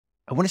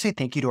I want to say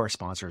thank you to our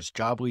sponsors,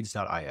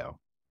 jobleads.io.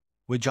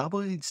 With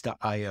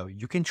jobleads.io,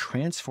 you can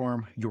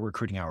transform your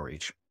recruiting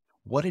outreach.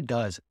 What it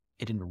does,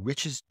 it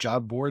enriches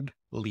job board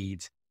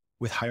leads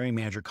with hiring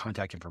manager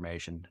contact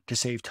information to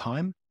save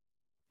time,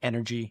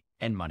 energy,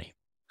 and money.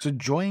 So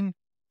join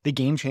the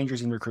game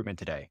changers in recruitment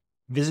today.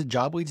 Visit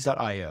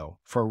jobleads.io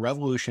for a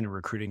revolution in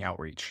recruiting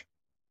outreach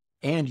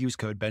and use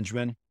code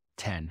Benjamin10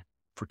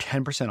 for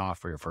 10% off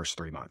for your first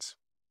 3 months.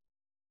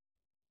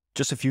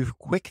 Just a few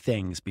quick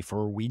things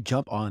before we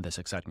jump on this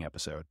exciting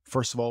episode.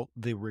 First of all,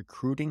 the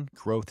Recruiting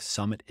Growth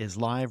Summit is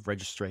live.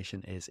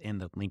 Registration is in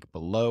the link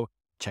below.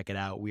 Check it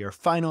out. We are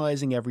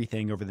finalizing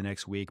everything over the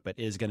next week, but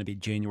it is going to be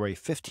January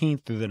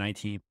 15th through the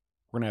 19th.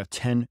 We're going to have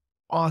 10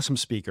 awesome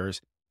speakers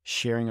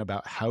sharing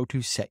about how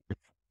to set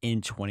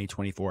in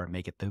 2024 and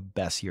make it the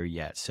best year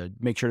yet. So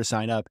make sure to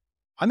sign up.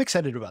 I'm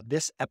excited about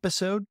this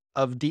episode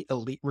of the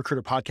Elite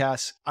Recruiter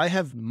Podcast. I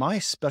have my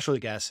special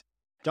guest,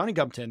 Donnie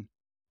Gupton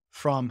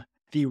from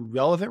The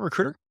Relevant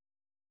Recruiter,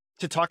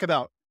 to talk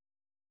about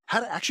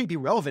how to actually be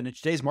relevant in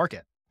today's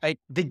market.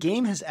 The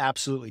game has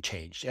absolutely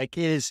changed. It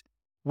is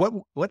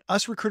what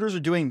us recruiters are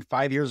doing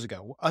 5 years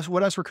ago,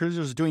 what us recruiters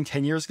were doing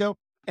 10 years ago,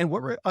 and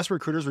what us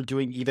recruiters were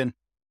doing even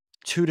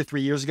 2 to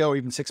 3 years ago, or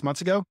even 6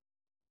 months ago.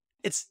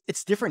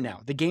 It's different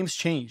now. The game's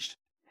changed.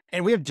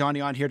 And we have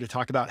Donnie on here to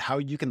talk about how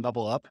you can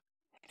level up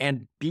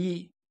and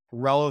be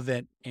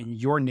relevant in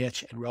your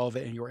niche and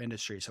relevant in your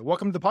industry. So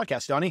welcome to the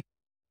podcast, Donnie.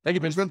 Thank you,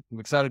 Benjamin. I'm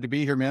excited to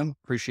be here, man.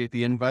 Appreciate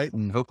the invite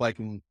and hope I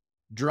can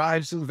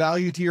drive some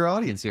value to your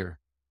audience here.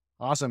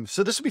 Awesome.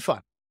 So this will be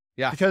fun.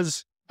 Yeah.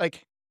 Because I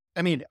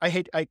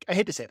hate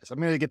to say this.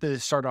 I'm going to get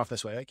this started off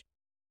this way.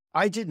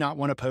 I did not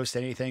want to post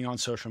anything on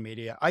social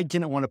media. I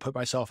didn't want to put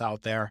myself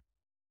out there.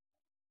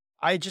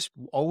 I just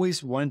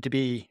always wanted to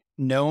be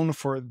known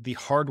for the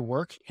hard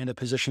work and the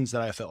positions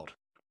that I filled.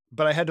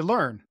 But I had to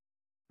learn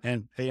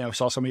and,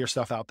 saw some of your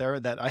stuff out there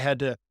that I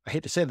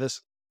hate to say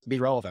this, be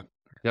relevant.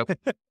 Yep.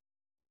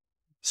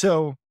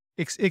 So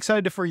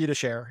excited for you to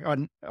share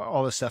on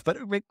all this stuff,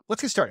 but wait,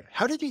 let's get started.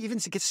 How did you even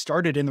get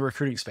started in the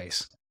recruiting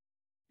space?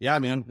 Yeah,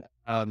 man.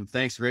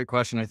 Thanks. Great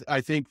question. I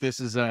think this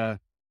is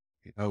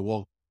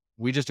well,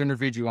 we just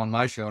interviewed you on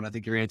my show and I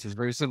think your answer is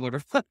very similar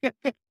to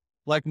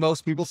like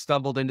most people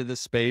stumbled into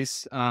this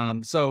space.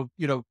 So,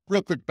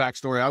 real quick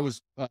backstory.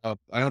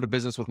 I owned a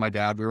business with my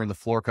dad. We were in the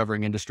floor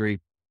covering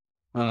industry.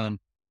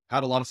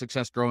 Had a lot of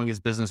success growing his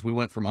business. We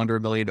went from under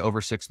 $1 million to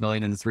over $6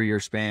 million in a 3-year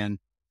span.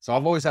 So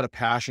I've always had a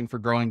passion for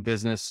growing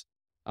business.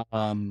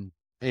 And,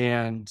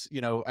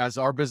 as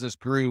our business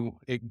grew,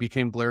 it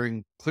became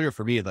clear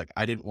for me, like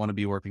I didn't want to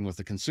be working with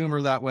the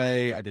consumer that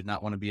way. I did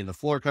not want to be in the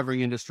floor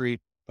covering industry,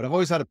 but I've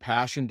always had a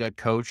passion to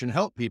coach and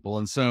help people.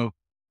 And so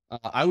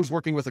I was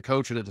working with a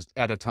coach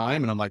at a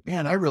time and I'm like,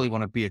 man, I really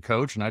want to be a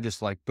coach. And I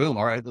just boom.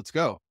 All right, let's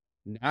go.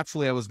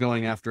 Naturally, I was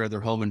going after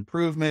other home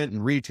improvement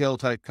and retail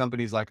type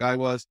companies like I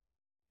was,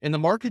 and the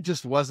market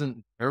just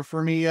wasn't there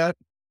for me yet.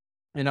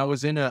 And I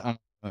was in an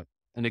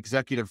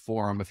executive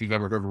forum, if you've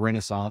ever heard of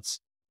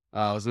Renaissance.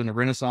 I was in a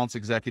Renaissance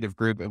executive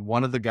group, and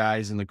one of the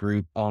guys in the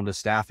group owned a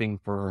staffing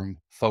firm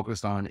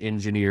focused on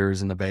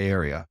engineers in the Bay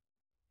Area.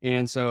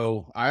 And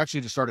so I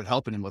actually just started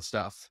helping him with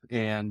stuff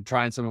and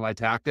trying some of my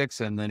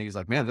tactics. And then he's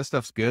like, man, this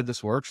stuff's good.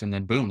 This works. And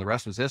then boom, the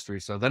rest was history.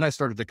 So then I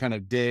started to kind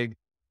of dig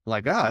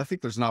I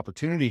think there's an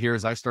opportunity here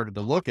as I started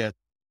to look at,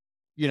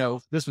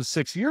 this was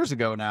 6 years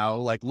ago now,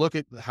 look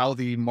at how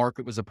the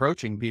market was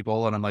approaching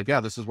people. And I'm like, yeah,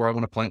 this is where I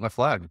want to plant my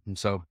flag. And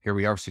so here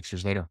we are 6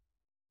 years later.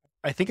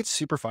 I think it's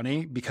super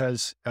funny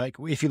because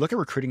if you look at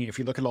recruiting, if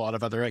you look at a lot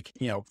of other,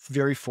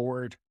 very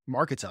forward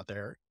markets out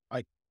there,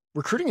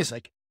 recruiting is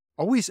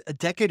always a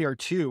decade or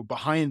two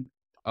behind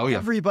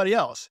everybody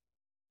else.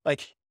 I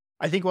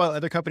think while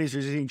other companies are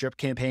using drip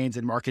campaigns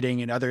and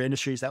marketing and other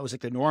industries, that was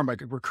the norm.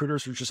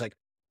 Recruiters were just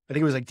I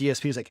think it was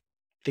DSPs,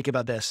 think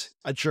about this,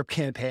 a drip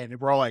campaign.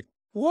 And we're all like,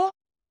 what?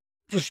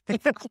 You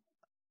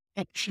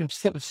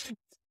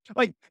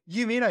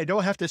mean I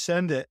don't have to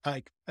send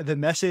the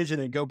message and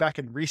then go back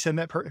and resend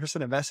that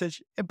person a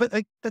message? But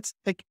I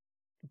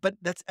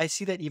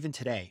see that even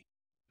today.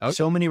 Okay.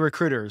 So many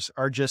recruiters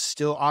are just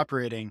still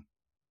operating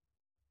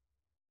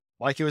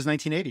like it was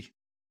 1980.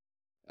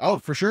 Oh,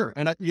 for sure.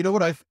 And you know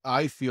what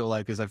I feel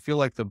like is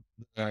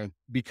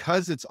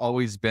because it's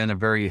always been a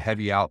very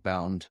heavy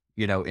outbound,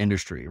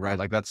 industry, right?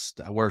 That's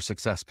where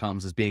success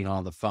comes, is being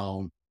on the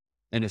phone.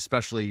 And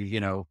especially,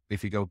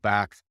 if you go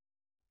back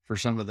for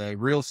some of the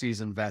real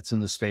seasoned vets in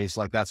the space,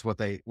 that's what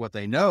they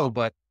know.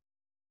 But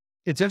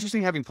it's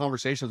interesting having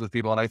conversations with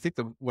people. And I think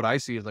what I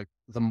see is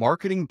the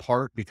marketing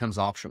part becomes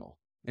optional.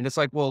 And it's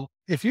well,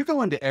 if you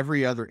go into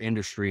every other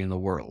industry in the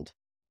world,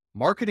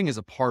 marketing is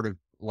a part of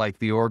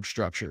the org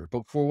structure.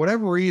 But for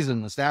whatever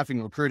reason, the staffing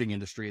and recruiting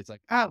industry, it's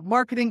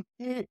marketing,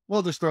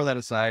 we'll just throw that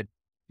aside.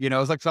 I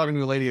was talking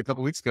to a lady a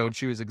couple of weeks ago and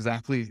she was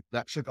exactly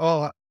that. She's like,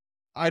 oh,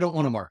 I don't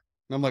want to market.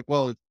 And I'm like,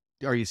 well,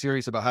 are you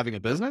serious about having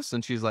a business?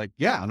 And she's like,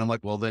 yeah. And I'm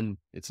like, well, then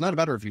it's not a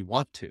matter if you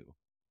want to,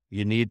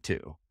 you need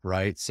to,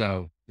 right?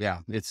 So yeah,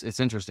 it's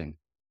interesting.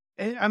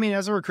 I mean,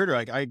 as a recruiter,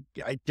 I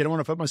didn't want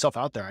to put myself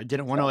out there. I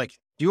didn't want to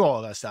do all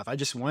of that stuff. I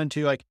just wanted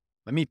to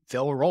let me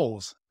fill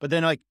roles. But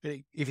then like,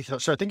 if you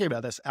start thinking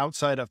about this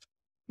outside of,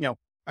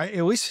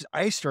 at least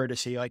I started to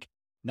see like,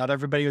 not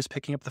everybody was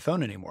picking up the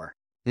phone anymore.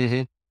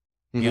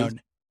 Mm-hmm. You know,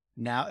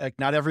 Mm-hmm. now, like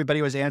not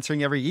everybody was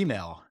answering every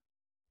email.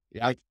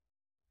 Yeah.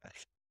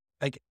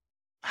 Like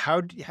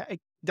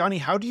Donnie,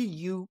 how do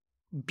you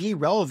be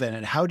relevant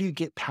and how do you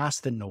get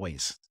past the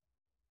noise?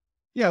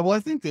 Yeah, well, I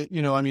think that,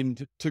 I mean,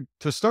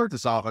 to start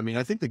this off, I mean,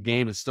 I think the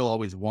game is still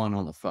always won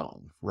on the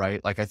phone,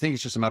 right? Like, I think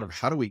it's just a matter of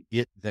how do we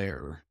get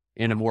there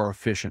in a more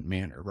efficient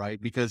manner, right?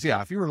 Because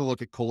yeah, if you were to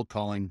look at cold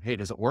calling, hey,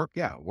 does it work?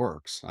 Yeah, it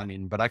works. I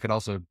mean, but I could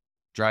also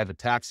drive a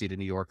taxi to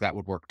New York. That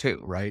would work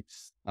too, right?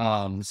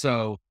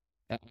 So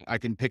I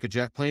can pick a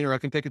jet plane or I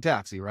can pick a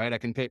taxi, right? I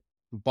can pick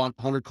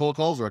 100 cold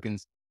calls or I can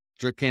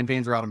drip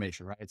campaigns or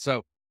automation, right?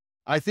 So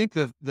I think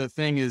the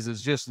thing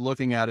is just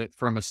looking at it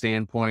from a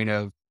standpoint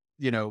of,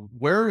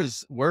 what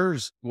is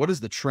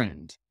the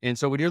trend? And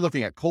so when you're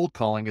looking at cold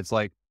calling, it's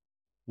like,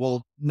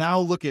 well, now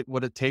look at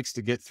what it takes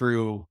to get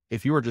through.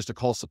 If you were just to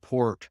call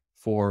support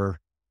for,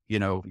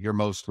 your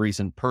most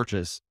recent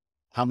purchase,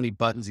 how many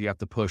buttons you have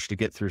to push to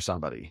get through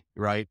somebody,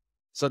 right?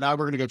 So now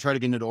we're going to go try to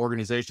get into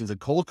organizations and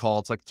cold call.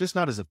 It's like just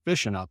not as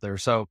efficient out there.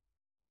 So,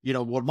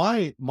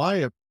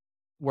 what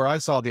where I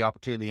saw the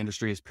opportunity in the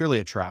industry is purely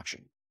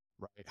attraction,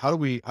 right? How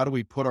do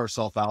we put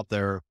ourselves out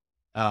there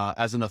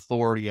as an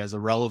authority, as a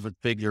relevant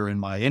figure in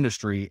my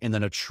industry, and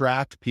then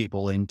attract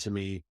people into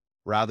me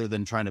rather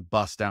than trying to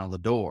bust down the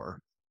door.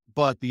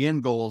 But the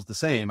end goal is the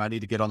same. I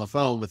need to get on the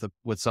phone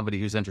with somebody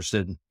who's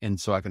interested in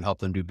so I can help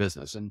them do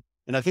business. And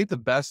I think the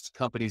best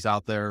companies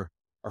out there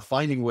are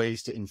finding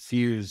ways to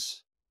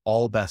infuse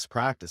all best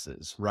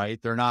practices, right?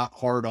 They're not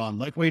hard on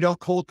like, we don't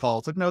cold call.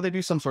 It's like, no, they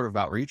do some sort of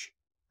outreach,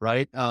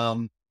 right?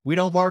 We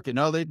don't market.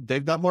 No,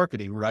 they've got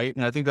marketing, right?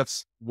 And I think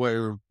that's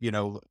where,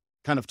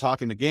 kind of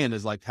talking again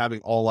is like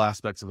having all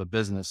aspects of a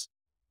business,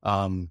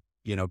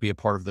 be a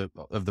part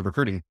of the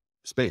recruiting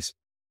space.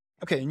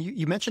 Okay. And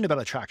you mentioned about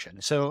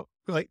attraction. So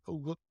like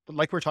we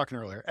were talking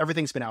earlier,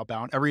 everything's been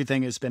outbound.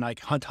 Everything has been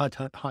like hunt, hunt,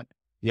 hunt, hunt.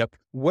 Yep.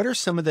 What are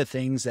some of the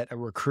things that a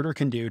recruiter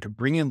can do to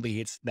bring in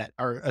leads that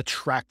are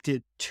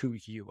attracted to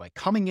you? Like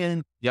coming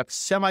in, Yep.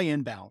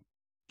 semi-inbound.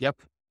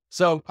 Yep.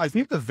 So I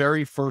think the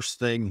very first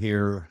thing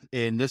here,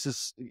 and this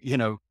is,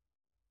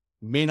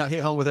 may not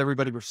hit home with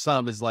everybody, but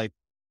some is like,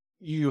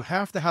 you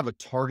have to have a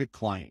target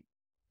client,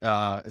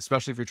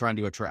 especially if you're trying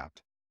to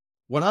attract.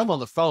 When I'm on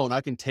the phone, I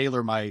can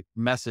tailor my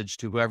message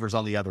to whoever's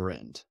on the other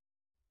end.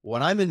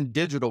 When I'm in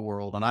digital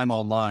world and I'm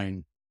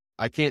online,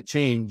 I can't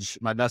change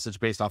my message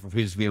based off of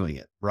who's viewing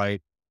it,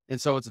 right?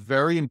 And so it's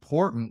very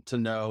important to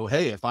know,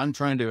 hey, if I'm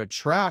trying to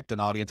attract an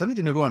audience, I need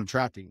to know who I'm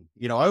attracting.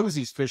 I always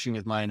use fishing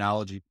as my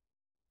analogy,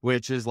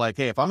 which is like,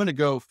 hey, if I'm going to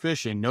go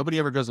fishing, nobody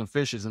ever goes and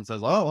fishes and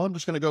says, oh, I'm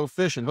just going to go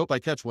fish and hope I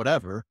catch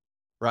whatever.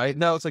 Right?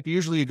 No, it's like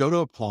usually you go to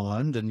a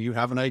pond and you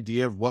have an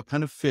idea of what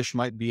kind of fish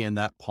might be in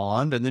that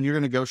pond. And then you're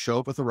going to go show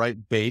up with the right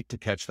bait to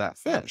catch that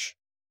fish.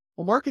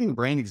 Well, marketing and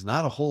branding is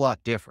not a whole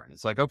lot different.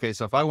 It's like, okay,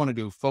 so if I want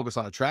to focus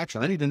on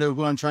attraction, I need to know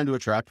who I'm trying to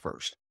attract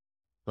first.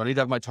 So I need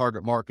to have my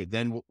target market.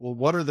 Then, well,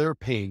 what are their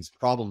pains,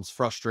 problems,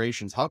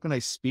 frustrations? How can I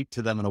speak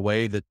to them in a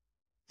way that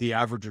the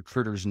average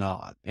recruiter's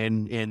not?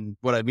 And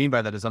what I mean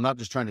by that is I'm not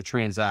just trying to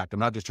transact. I'm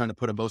not just trying to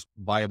put a most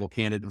viable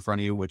candidate in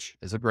front of you, which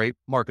is a great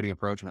marketing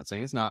approach. I'm not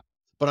saying it's not.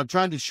 But I'm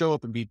trying to show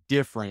up and be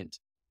different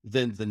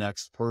than the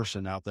next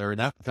person out there. And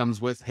that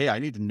comes with, hey, I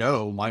need to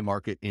know my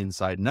market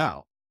inside and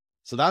out.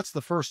 So that's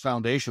the first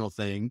foundational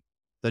thing.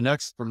 The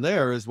next from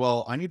there is,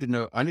 well, I need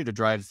to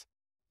drive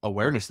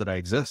awareness that I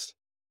exist.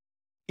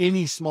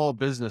 Any small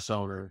business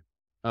owner,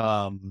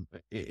 and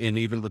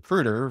even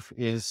recruiter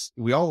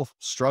we all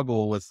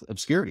struggle with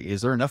obscurity.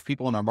 Is there enough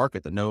people in our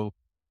market that know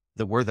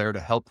that we're there to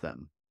help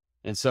them?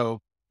 And so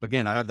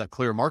again, I have that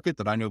clear market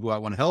that I know who I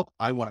want to help.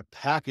 I want to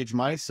package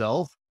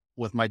myself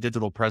with my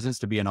digital presence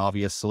to be an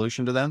obvious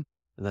solution to them.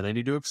 And then I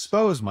need to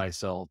expose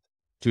myself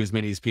to as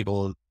many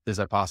people as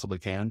I possibly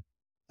can.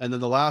 And then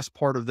the last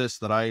part of this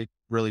that I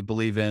really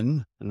believe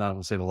in, and I don't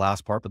want to say the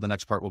last part, but the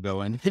next part will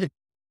go in,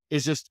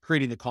 is just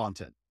creating the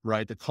content,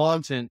 right? The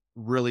content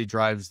really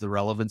drives the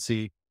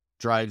relevancy,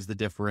 drives the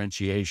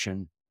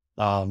differentiation,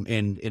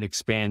 and it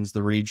expands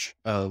the reach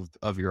of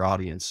your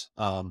audience.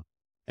 And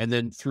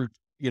then through,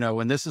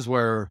 and this is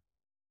where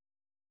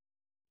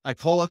I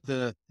call it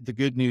the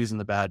good news and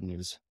the bad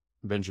news,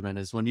 Benjamin,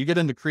 is when you get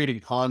into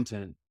creating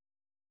content,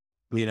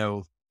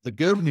 the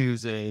good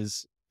news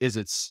is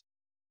it's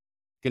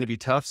going to be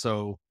tough.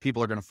 So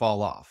people are going to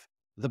fall off.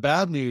 The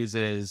bad news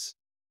is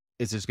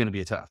it's going to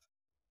be tough.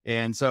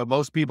 And so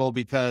most people,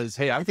 because,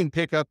 hey, I can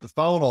pick up the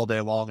phone all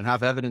day long and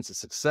have evidence of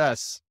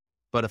success.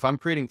 But if I'm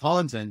creating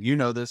content,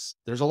 this,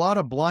 there's a lot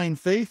of blind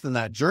faith in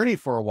that journey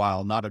for a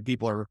while. Not that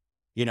people are,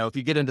 if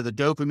you get into the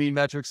dopamine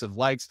metrics of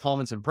likes,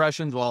 comments,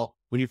 impressions, well,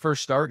 when you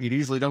first start, you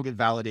usually don't get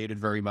validated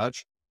very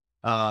much.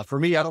 For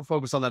me, I don't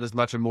focus on that as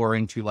much. I'm more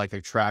into like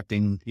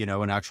attracting,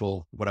 an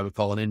actual, what I would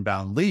call an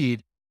inbound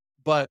lead,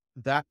 but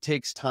that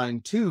takes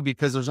time too,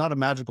 because there's not a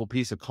magical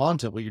piece of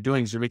content. What you're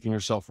doing is you're making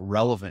yourself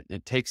relevant.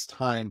 It takes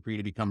time for you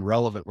to become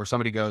relevant, where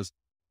somebody goes,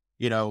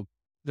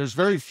 there's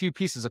very few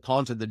pieces of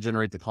content that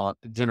generate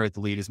the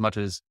lead as much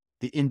as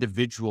the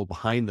individual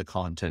behind the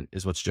content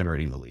is what's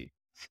generating the lead.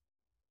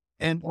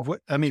 And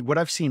what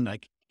I've seen,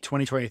 like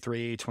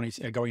 2023,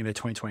 going into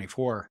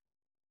 2024,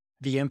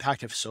 the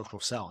impact of social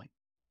selling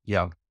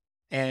Yeah.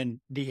 and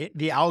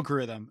the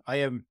algorithm.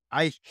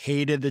 I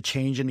hated the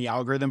change in the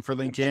algorithm for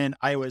LinkedIn.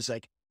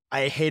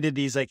 I hated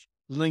these like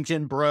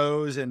LinkedIn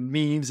bros and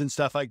memes and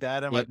stuff like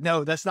that. I'm Yep. like,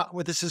 no, that's not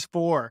what this is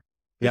for.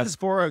 Yep. This is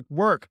for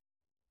work.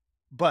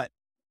 But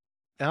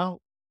now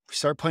we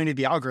start playing to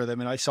the algorithm,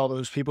 and I saw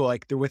those people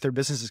like they're with their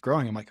businesses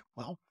growing. I'm like,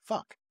 well,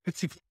 fuck.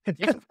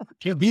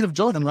 Can't beat them,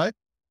 Jordan, right?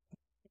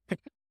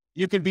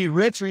 You can be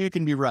rich or you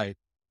can be right.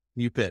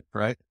 You pick,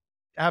 right?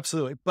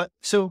 Absolutely. But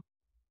so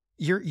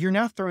you're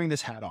now throwing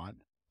this hat on.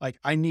 Like,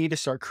 I need to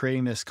start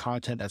creating this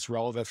content that's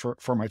relevant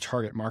for my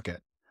target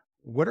market.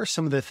 What are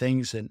some of the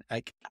things, and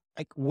like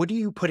what are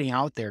you putting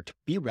out there to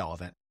be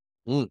relevant?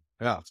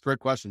 Yeah, it's a great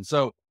question.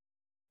 So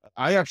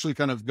I actually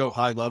kind of go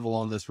high level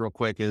on this real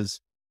quick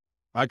is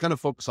I kind of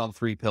focus on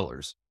 3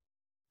 pillars.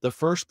 The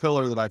first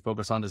pillar that I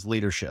focus on is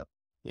leadership.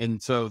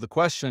 And so the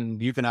question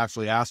you can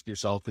actually ask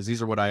yourself, because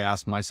these are what I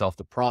ask myself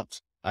to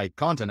prompt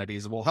content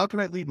ideas. Well, how can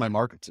I lead my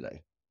market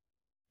today?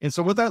 And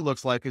so what that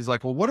looks like is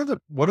like, well, what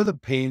are the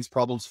pains,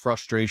 problems,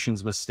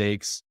 frustrations,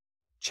 mistakes,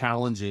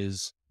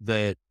 challenges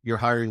that your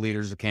hiring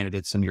leaders or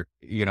candidates and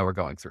are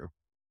going through?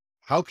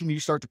 How can you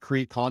start to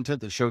create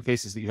content that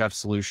showcases that you have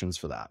solutions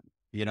for that?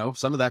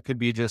 Some of that could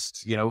be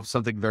just,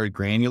 something very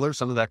granular.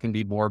 Some of that can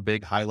be more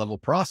big, high level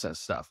process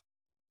stuff.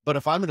 But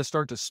if I'm going to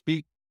start to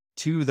speak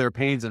to their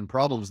pains and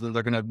problems, then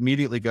they're going to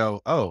immediately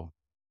go, oh,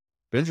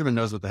 Benjamin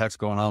knows what the heck's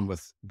going on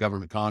with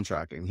government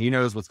contracting. He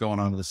knows what's going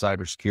on in the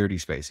cybersecurity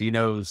space. He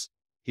knows,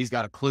 he's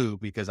got a clue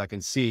because I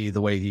can see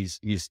the way he's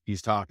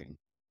talking.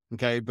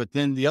 Okay. But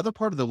then the other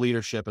part of the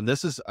leadership, and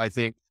this is, I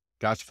think,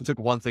 gosh, if I took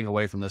one thing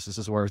away from this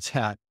is where it's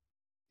at,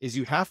 is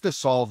you have to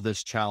solve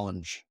this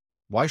challenge.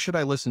 Why should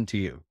I listen to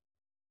you?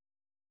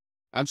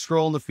 I'm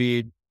scrolling the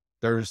feed.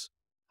 There's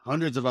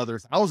thousands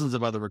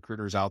of other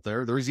recruiters out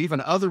there. There's even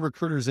other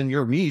recruiters in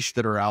your niche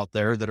that are out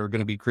there that are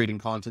going to be creating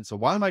content. So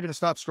why am I going to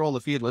stop scrolling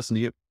the feed, listen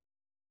to you?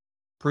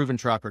 Proven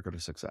track record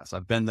of success.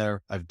 I've been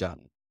there. I've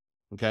done it.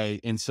 Okay.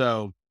 And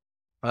so,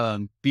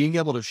 being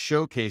able to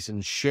showcase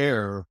and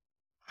share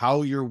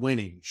how you're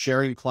winning,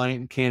 sharing client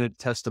and candidate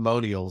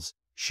testimonials,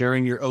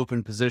 sharing your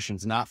open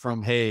positions, not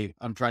from, hey,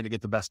 I'm trying to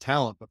get the best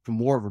talent, but from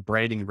more of a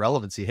branding and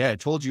relevancy. Hey, I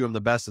told you I'm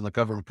the best in the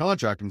government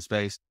contracting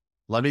space.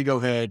 Let me go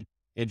ahead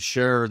and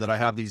share that I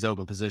have these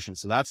open positions.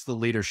 So that's the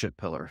leadership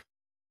pillar.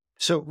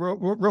 So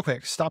real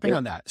quick, stopping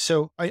on that.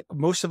 So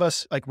most of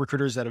us like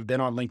recruiters that have been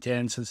on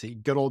LinkedIn since the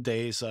good old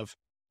days of,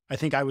 I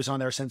think I was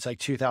on there since like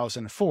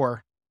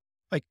 2004.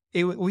 Like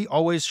we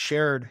always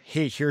shared,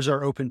 hey, here's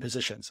our open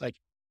positions. Like,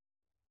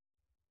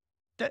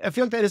 I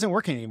feel like that isn't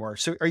working anymore.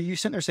 So are you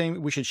sitting there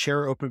saying we should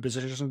share open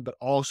positions, but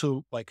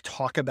also like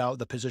talk about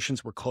the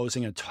positions we're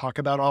closing and talk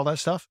about all that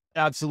stuff?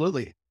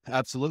 Absolutely.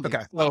 Absolutely.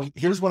 Okay. Well,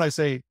 here's what I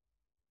say.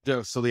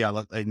 So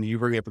yeah, and you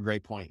bring up a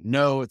great point.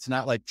 No, it's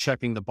not like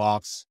checking the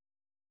box.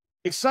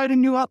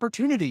 Exciting new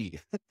opportunity.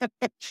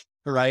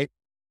 Right.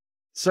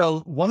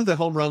 So one of the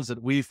home runs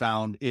that we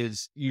found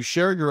is you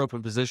share your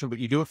open position, but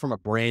you do it from a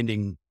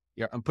branding.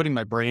 Yeah, I'm putting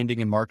my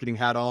branding and marketing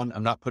hat on.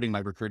 I'm not putting my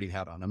recruiting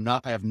hat on.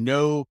 I have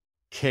no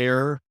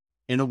care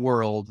in a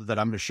world that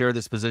I'm going to share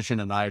this position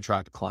and I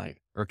attract a client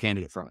or a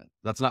candidate from it.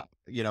 That's not,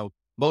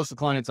 most of the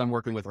clients I'm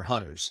working with are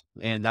hunters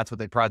and that's what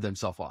they pride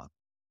themselves on.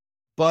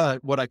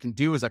 But what I can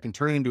do is I can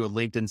turn it into a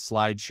LinkedIn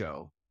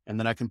slideshow and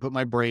then I can put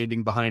my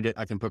branding behind it.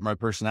 I can put my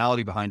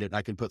personality behind it. And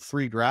I can put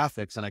 3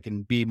 graphics and I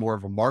can be more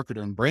of a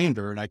marketer and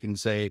brander. And I can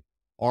say,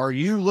 are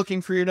you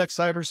looking for your next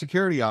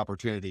cybersecurity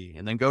opportunity?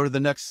 And then go to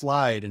the next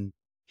slide and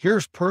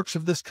here's perks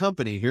of this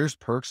company. Here's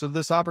perks of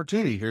this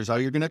opportunity. Here's how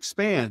you're going to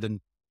expand. And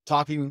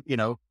talking,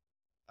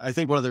 I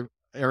think one of the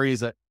areas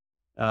that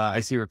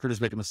I see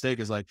recruiters make a mistake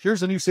is like,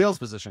 here's a new sales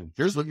position.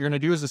 Here's what you're going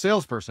to do as a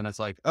salesperson. It's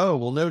like, oh,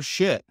 well, no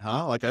shit,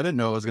 huh? Like, I didn't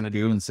know what I was going to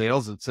do in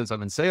sales. And since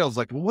I'm in sales,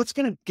 like, well, what's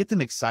going to get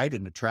them excited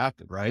and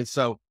attracted, right?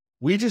 So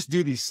we just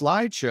do these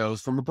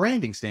slideshows from a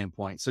branding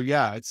standpoint. So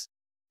yeah, it's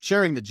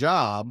sharing the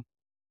job,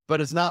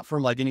 but it's not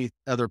from like any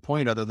other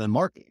point other than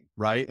marketing,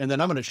 right? And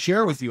then I'm going to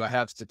share with you, I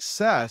have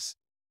success.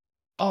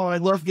 Oh, I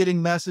love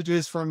getting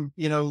messages from,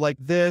 like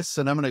this,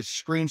 and I'm going to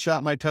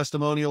screenshot my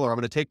testimonial, or I'm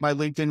going to take my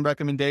LinkedIn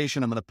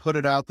recommendation. I'm going to put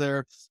it out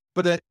there,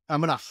 but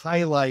I'm going to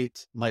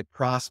highlight my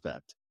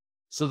prospect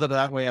so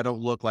that way I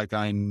don't look like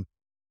I'm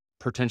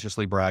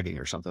pretentiously bragging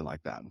or something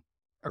like that.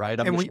 Right.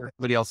 I'm going to share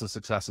somebody else's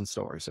success and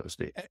story, so to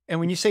speak.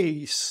 And when you say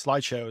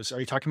slideshows, are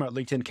you talking about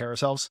LinkedIn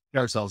carousels?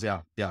 Carousels.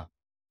 Yeah. Yeah.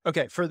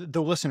 Okay. For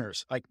the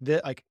listeners,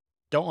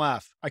 don't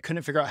laugh. I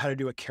couldn't figure out how to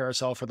do a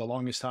carousel for the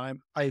longest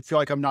time. I feel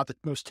like I'm not the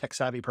most tech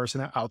savvy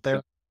person out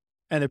there.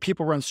 And the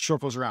people run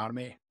circles around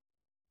me.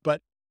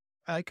 But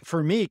like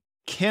for me,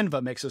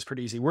 Canva makes this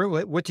pretty easy.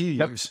 What do you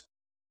use?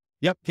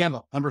 Yep.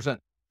 Canva, 100%.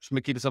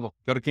 Just keep it simple.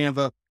 Go to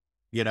Canva.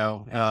 You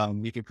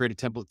can create a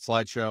template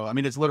slideshow. I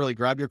mean, it's literally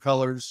grab your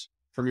colors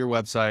from your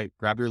website,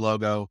 grab your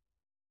logo,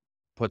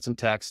 put some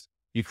text,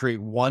 You create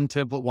one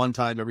template one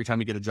time every time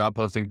you get a job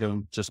posting,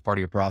 doing just part of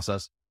your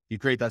process. You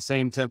create that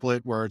same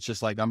template where it's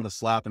just like, I'm going to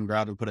slap and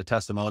grab and put a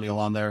testimonial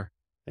on there.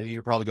 And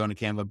you're probably going to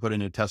Canva, put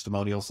in a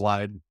testimonial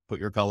slide, put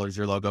your colors,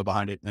 your logo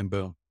behind it, and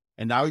boom.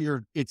 And now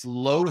it's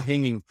low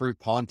hanging fruit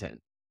content,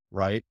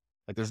 right?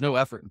 Like there's no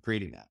effort in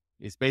creating that.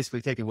 It's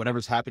basically taking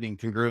whatever's happening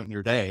congruent in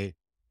your day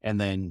and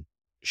then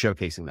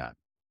showcasing that.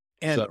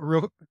 And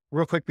So,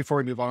 real quick before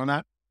we move on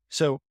that.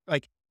 So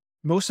like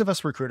most of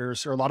us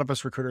recruiters, or a lot of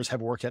us recruiters,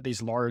 have worked at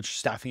these large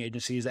staffing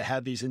agencies that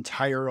had these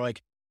entire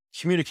like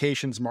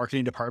communications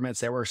marketing departments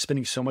that were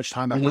spending so much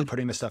time effort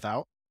putting this stuff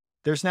out.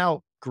 There's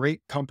now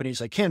great companies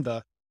like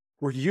Canva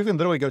where you can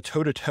literally go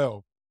toe to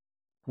toe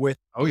with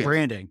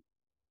branding.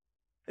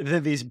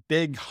 Then these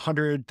big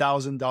 $100,000,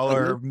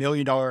 $1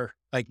 million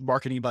like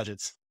marketing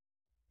budgets.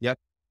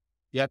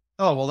 Yep.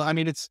 Oh, well, I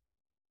mean,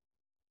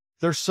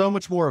 there's so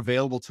much more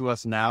available to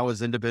us now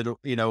as individual,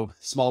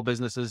 small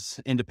businesses,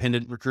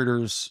 independent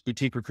recruiters,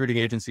 boutique recruiting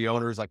agency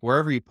owners, like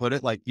wherever you put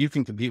it, like you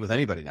can compete with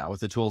anybody now with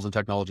the tools and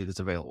technology that's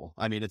available.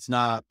 I mean, it's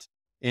not,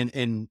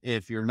 and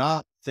if you're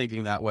not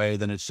thinking that way,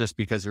 then it's just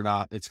because you're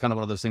not, it's kind of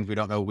one of those things we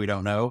don't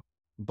know.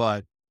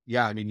 But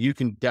yeah, I mean, you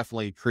can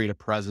definitely create a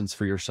presence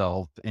for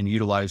yourself and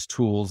utilize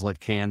tools like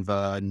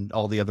Canva and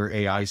all the other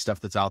AI stuff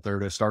that's out there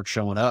to start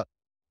showing up.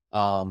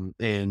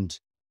 And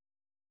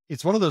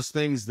it's one of those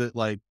things that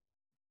like,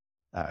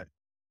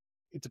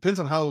 it depends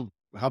on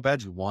how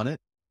bad you want it,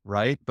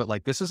 right? But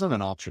like, this isn't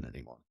an option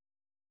anymore.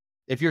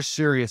 If you're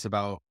serious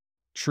about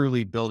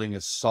truly building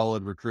a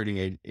solid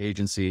recruiting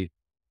agency,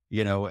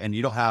 and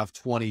you don't have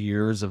 20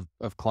 years of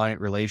client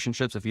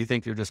relationships, if you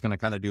think you're just going to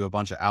kind of do a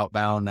bunch of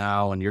outbound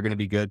now and you're going to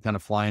be good kind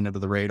of flying under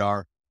the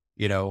radar,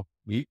 you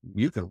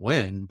can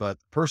win, but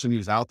the person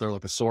who's out there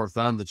like a sore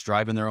thumb that's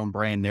driving their own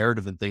brand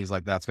narrative and things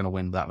like that's going to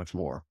win that much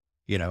more.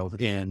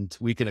 And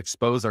we can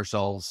expose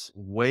ourselves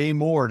way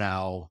more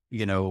now,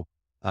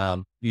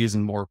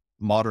 using more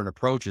modern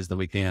approaches than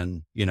we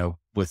can,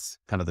 with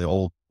kind of the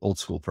old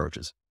school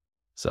approaches.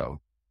 So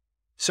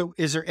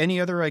is there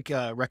any other like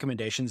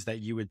recommendations that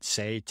you would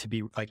say to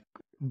be like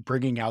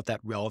bringing out that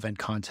relevant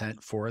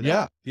content for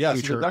that? Yeah.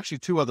 So there's actually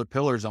two other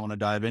pillars I want to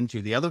dive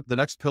into. The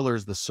next pillar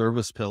is the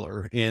service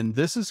pillar. And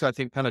this is, I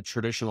think, kind of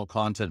traditional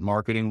content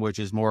marketing, which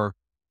is more,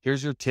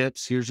 here's your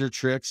tips, here's your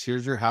tricks,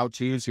 here's your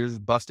how-tos, here's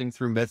busting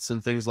through myths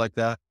and things like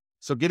that.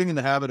 So getting in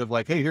the habit of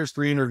like, hey, here's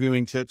 3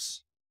 interviewing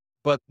tips.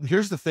 But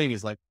here's the thing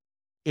is like,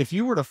 if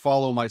you were to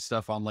follow my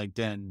stuff on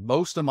LinkedIn,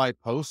 most of my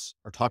posts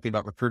are talking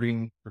about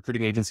recruiting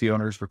agency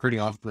owners, recruiting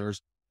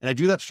entrepreneurs. And I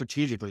do that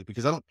strategically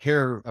because I don't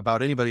care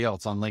about anybody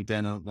else on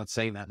LinkedIn. I'm not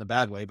saying that in a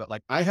bad way, but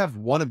like I have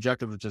one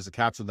objective, which is to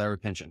capture their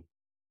attention.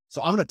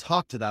 So I'm going to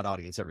talk to that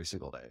audience every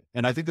single day.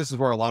 And I think this is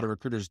where a lot of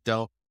recruiters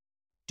don't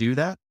do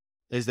that,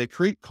 is they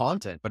create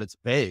content, but it's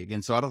vague.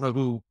 And so I don't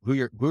know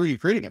who are you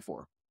creating it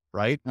for?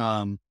 Right.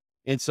 And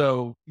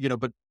so,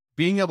 but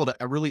being able to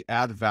really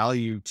add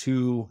value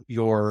to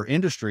your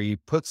industry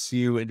puts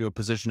you into a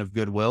position of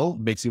goodwill,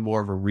 makes you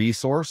more of a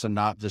resource and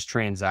not just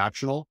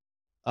transactional.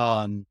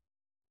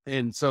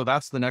 And so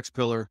that's the next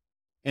pillar.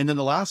 And then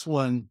the last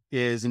one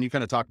is, and you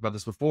kind of talked about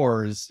this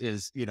before,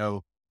 is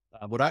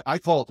what I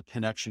call it the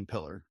connection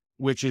pillar,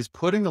 which is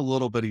putting a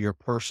little bit of your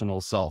personal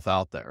self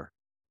out there.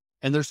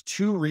 And there's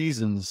 2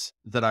 reasons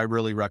that I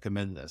really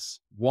recommend this.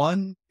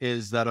 One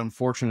is that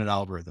unfortunate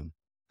algorithm.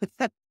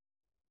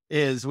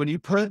 Is when you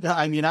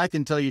I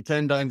can tell you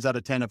 10 times out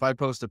of 10, if I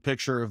post a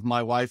picture of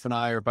my wife and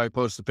I, or if I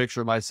post a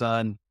picture of my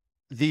son,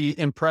 the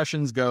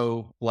impressions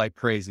go like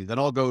crazy. Then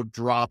I'll go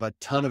drop a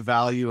ton of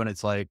value. And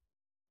it's like,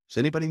 is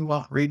anybody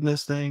reading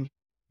this thing?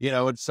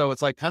 And so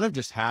it's like kind of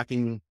just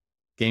hacking,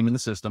 gaming the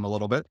system a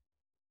little bit.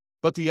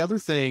 But the other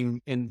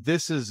thing, and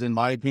this is, in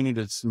my opinion,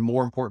 it's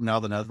more important now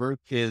than ever,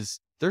 is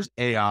there's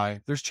AI,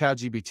 there's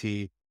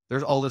ChatGPT,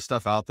 there's all this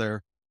stuff out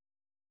there.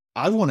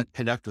 I want to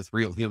connect with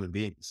real human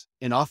beings,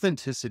 and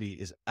authenticity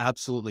is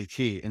absolutely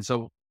key. And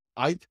so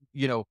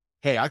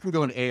hey, I can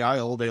go in AI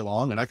all day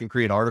long and I can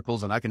create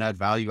articles and I can add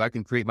value. I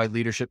can create my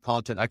leadership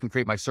content. I can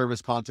create my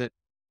service content,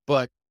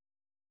 but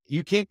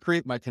you can't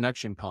create my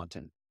connection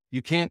content.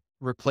 You can't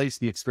replace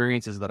the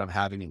experiences that I'm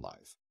having in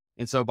life.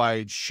 And so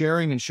by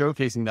sharing and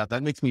showcasing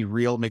that makes me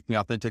real, makes me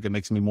authentic, and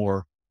makes me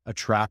more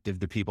attractive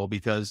to people,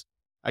 because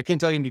I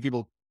can't tell you how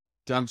many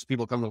times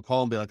people come to a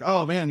call and be like,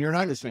 oh man, you're an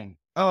Itis fan.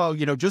 Oh,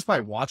 just by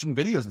watching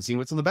videos and seeing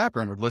what's in the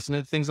background or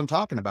listening to things I'm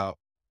talking about.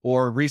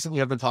 Or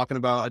recently I've been talking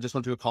about, I just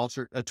went to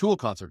a Tool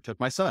concert, took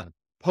my son,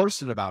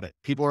 posted about it.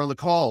 People are on the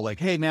call like,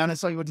 hey man, I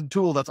saw you went to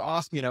Tool. That's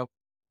awesome.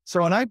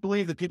 So, and I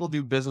believe that people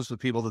do business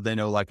with people that they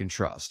know, like, and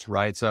trust,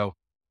 right? So,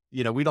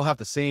 we don't have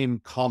the same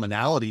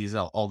commonalities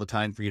all the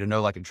time for you to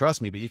know, like, and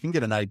trust me, but you can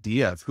get an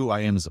idea of who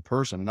I am as a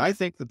person. And I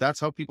think that that's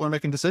how people are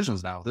making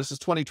decisions now. This is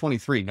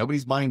 2023.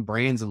 Nobody's buying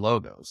brands and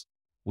logos.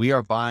 We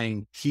are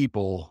buying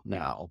people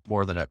now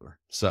more than ever.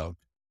 So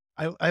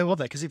I love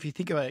that. Cause if you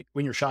think about it,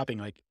 when you're shopping,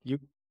 like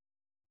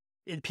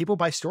people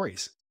buy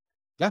stories.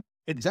 Yeah,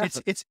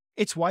 exactly.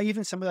 It's why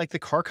even some of like the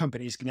car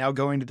companies now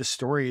go into the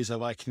stories of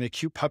like the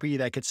cute puppy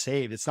that gets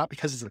saved. It's not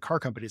because it's the car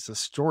company, it's the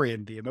story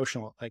and the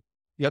emotional, like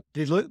Yep.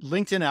 The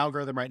LinkedIn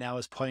algorithm right now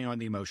is playing on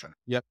the emotion.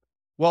 Yep.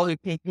 Well,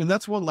 and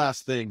that's one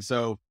last thing.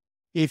 So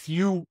if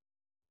you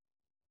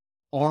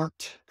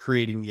aren't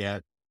creating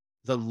yet,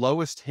 the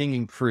lowest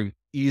hanging fruit,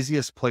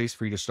 easiest place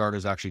for you to start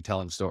is actually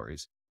telling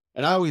stories.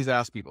 And I always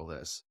ask people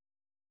this.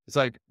 It's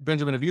like,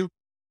 Benjamin, have you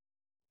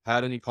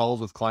had any calls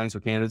with clients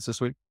or candidates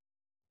this week?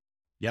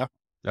 Yeah.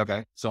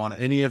 Okay. So on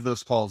any of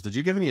those calls, did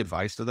you give any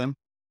advice to them?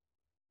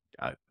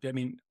 I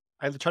mean,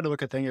 I try to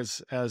look at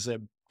things as a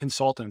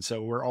consultant.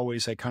 So we're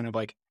always like kind of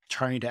like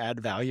trying to add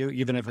value,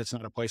 even if it's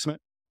not a placement.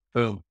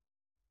 Boom.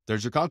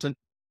 There's your content.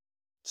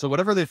 So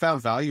whatever they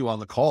found value on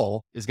the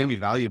call is going to be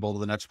valuable to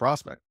the next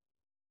prospect.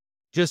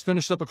 Just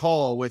finished up a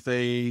call with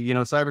a,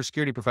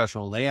 cybersecurity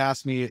professional. They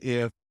asked me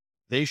if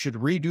they should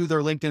redo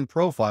their LinkedIn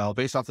profile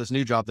based off this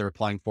new job they're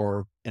applying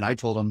for. And I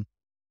told them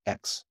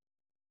X.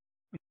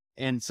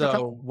 And so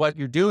Okay. what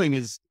you're doing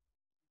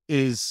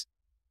is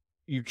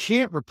you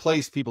can't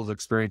replace people's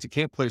experience. You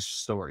can't place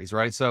stories,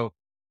 right? So,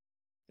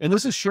 and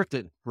this is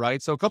shifted,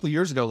 right? So a couple of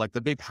years ago, like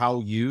the big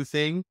how you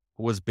thing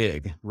was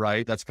big,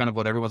 right? That's kind of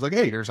what everyone's like,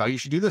 hey, here's how you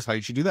should do this, how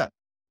you should do that.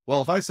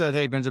 Well, if I said,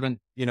 hey, Benjamin,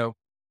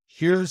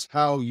 here's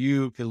how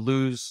you can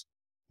lose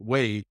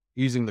weight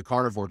using the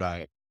carnivore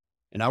diet,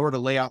 and I were to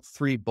lay out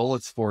 3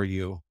 bullets for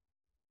you,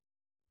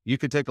 you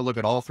could take a look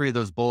at all 3 of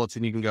those bullets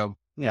and you can go,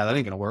 yeah, that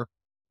ain't going to work.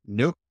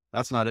 Nope,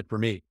 that's not it for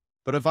me.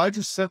 But if I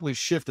just simply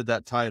shifted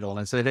that title and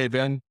I said, hey,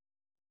 Ben,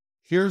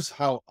 here's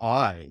how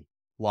I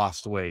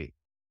lost weight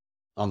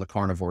on the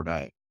carnivore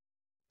diet,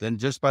 then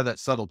just by that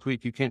subtle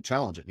tweak, you can't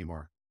challenge it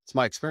anymore. It's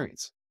my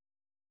experience.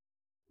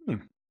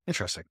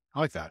 Interesting. I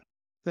like that.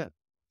 Yeah.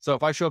 So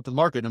if I show up to the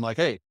market and I'm like,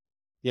 hey,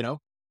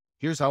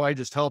 here's how I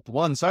just helped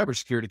one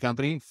cybersecurity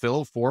company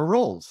fill 4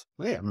 roles.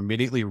 Hey, I'm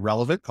immediately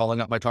relevant, calling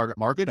out my target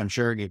market. I'm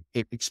sharing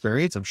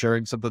experience. I'm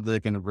sharing something that they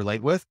can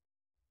relate with.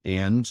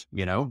 And,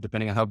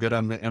 depending on how good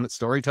I'm at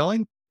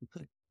storytelling,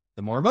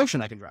 the more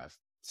emotion I can drive.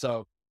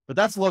 So, but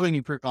that's loving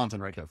you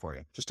content right there for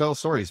you. Just tell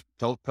stories,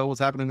 tell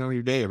what's happening in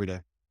your day every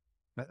day.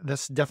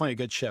 That's definitely a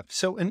good shift.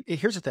 So, and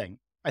here's the thing.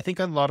 I think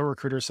a lot of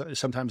recruiters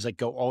sometimes like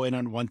go all in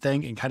on one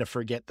thing and kind of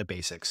forget the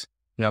basics.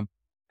 Yeah.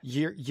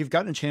 You've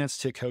gotten a chance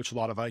to coach a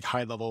lot of like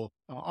high level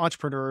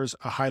entrepreneurs,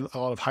 a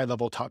lot of high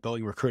level top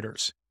billing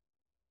recruiters.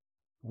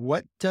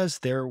 What does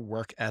their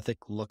work ethic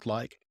look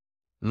like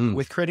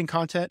with creating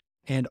content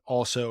and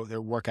also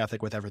their work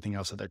ethic with everything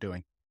else that they're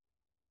doing?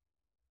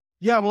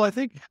 Yeah. Well, I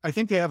think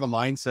they have a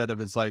mindset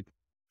of, it's like,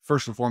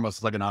 first and foremost,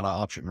 it's like an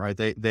option, right?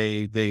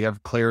 They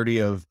have clarity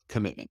of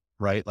commitment,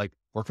 right? Like,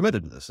 we're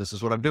committed to this. This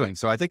is what I'm doing.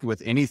 So I think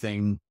with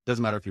anything,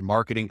 doesn't matter if you're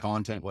marketing,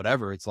 content,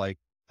 whatever, it's like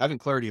having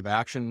clarity of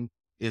action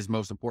is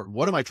most important.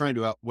 What am I trying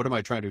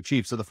to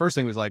achieve? So the first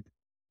thing was like,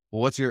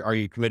 well, are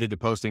you committed to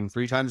posting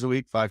 3 times a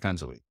week, 5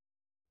 times a week?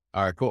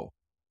 All right, cool.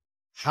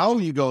 How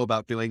you go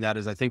about doing that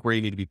is, I think, where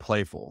you need to be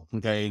playful.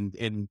 Okay.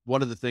 And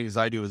one of the things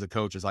I do as a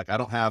coach is like, I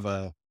don't have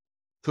a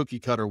cookie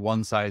cutter,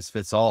 one size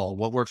fits all.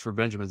 What works for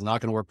Benjamin is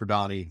not going to work for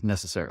Donnie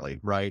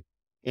necessarily. Right.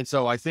 And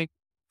so I think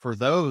for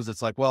those,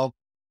 it's like, well,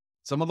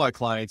 some of my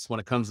clients, when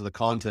it comes to the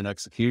content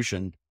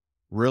execution,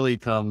 really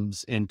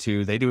comes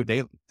into, they do it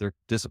daily. They're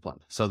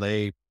disciplined. So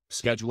they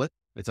schedule it.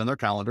 It's on their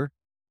calendar,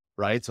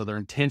 right? So they're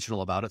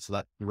intentional about it. So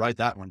that you write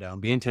that one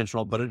down, be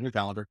intentional, put it in your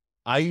calendar.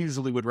 I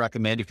usually would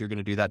recommend, if you're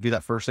going to do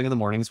that first thing in the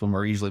mornings when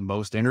we're usually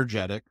most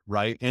energetic,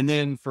 right? And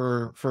then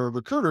for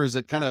recruiters,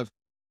 it kind of,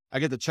 I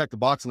get to check the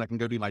box and I can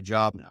go do my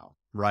job now,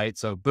 right?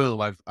 So boom,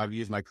 I've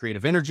used my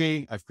creative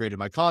energy. I've created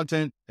my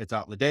content. It's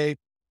out in the day.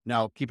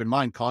 Now, keep in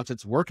mind,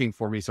 content's working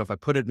for me. So if I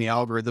put it in the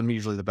algorithm,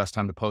 usually the best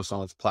time to post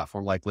on a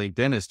platform like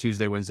LinkedIn is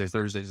Tuesday, Wednesday,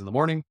 Thursdays in the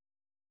morning.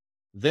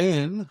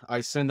 Then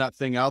I send that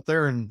thing out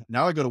there and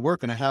now I go to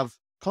work and I have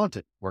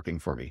content working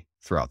for me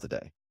throughout the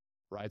day.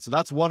 Right. So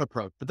that's one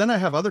approach. But then I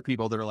have other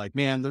people that are like,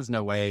 man, there's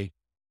no way.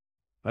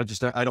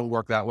 I don't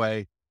work that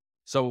way.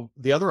 So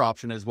the other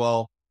option is,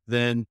 well,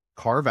 then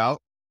carve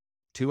out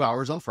 2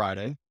 hours on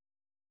Friday,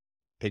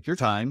 pick your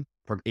time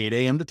from 8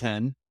 a.m. to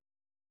 10.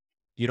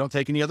 You don't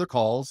take any other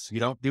calls.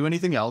 You don't do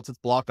anything else. It's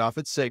blocked off.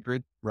 It's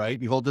sacred,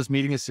 right? You hold this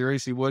meeting as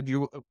serious as you would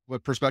a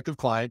prospective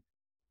client,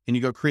 and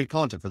you go create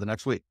content for the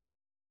next week.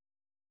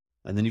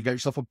 And then you've got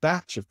yourself a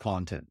batch of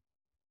content.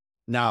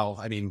 Now,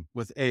 I mean,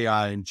 with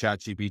AI and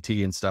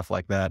ChatGPT and stuff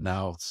like that,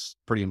 now it's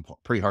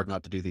pretty hard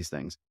not to do these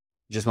things.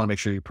 You just want to make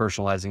sure you're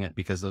personalizing it,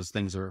 because those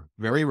things are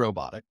very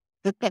robotic.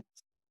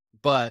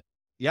 But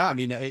yeah, I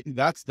mean,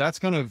 that's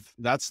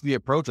the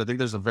approach. I think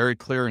there's a very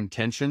clear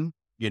intention,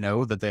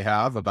 that they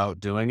have about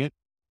doing it.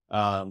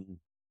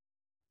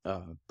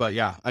 But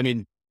yeah, I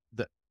mean,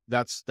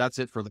 that's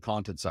it for the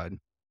content side.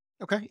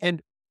 Okay.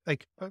 And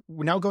like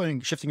we're now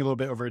shifting a little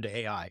bit over to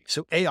AI.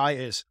 So AI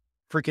is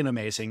freaking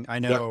amazing. I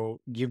know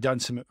you've done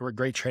some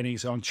great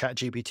trainings on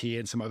ChatGPT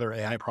and some other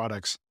AI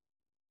products.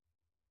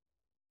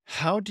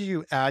 How do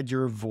you add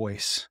your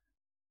voice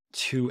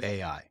to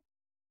AI?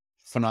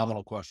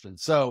 Phenomenal question.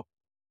 So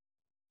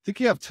I think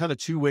you have kind of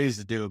 2 ways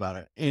to do about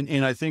it.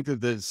 And I think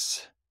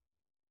that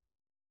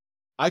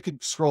I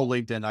could scroll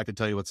LinkedIn. I could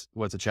tell you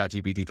what's a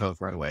ChatGPT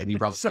post right away. And you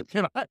probably,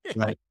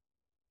 right?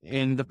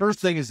 And the first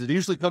thing is it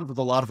usually comes with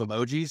a lot of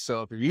emojis.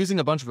 So if you're using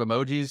a bunch of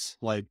emojis,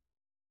 like,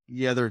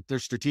 yeah, they're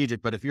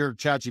strategic, but if your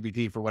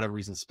ChatGPT for whatever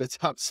reason spits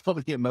out so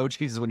many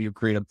emojis when you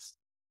create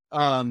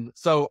them.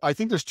 So I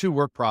think there's two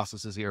work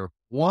processes here.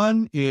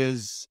 One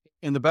is,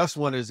 and the best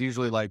one is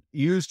usually like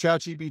use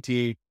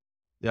ChatGPT.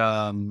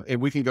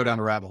 And we can go down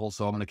a rabbit hole.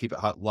 So I'm going to keep it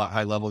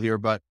high level here,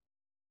 but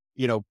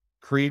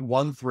create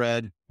one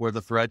thread where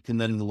the thread can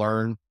then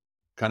learn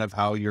kind of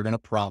how you're going to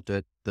prompt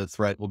it. The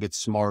thread will get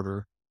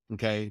smarter.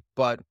 Okay.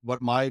 But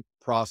what my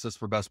process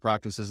for best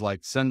practice is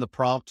like send the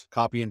prompt,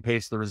 copy and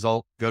paste the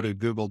result, go to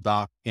Google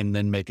Doc, and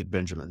then make it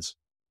Benjamin's.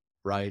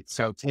 Right.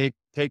 So take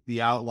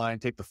the outline,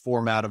 take the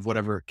format of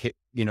whatever,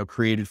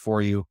 created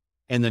for you,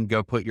 and then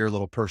go put your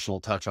little personal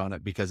touch on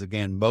it. Because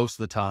again, most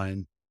of the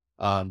time,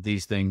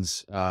 these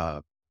things,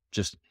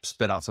 just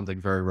spit out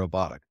something very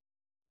robotic.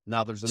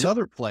 Now there's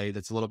another play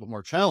that's a little bit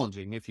more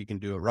challenging if you can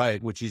do it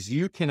right, which is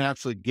you can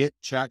actually get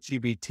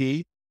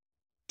ChatGPT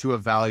to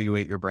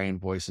evaluate your brain,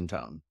 voice, and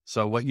tone.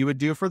 So what you would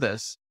do for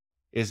this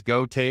is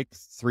go take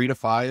 3 to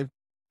 5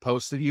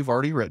 posts that you've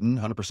already written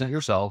 100%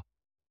 yourself.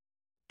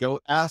 Go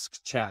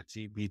ask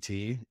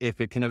ChatGPT if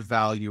it can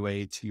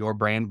evaluate your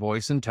brand,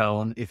 voice, and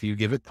tone. If you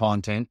give it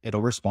content,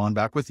 it'll respond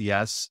back with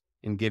yes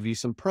and give you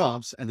some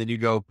prompts. And then you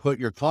go put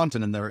your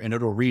content in there and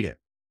it'll read it.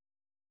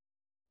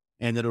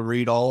 And it'll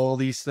read all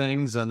these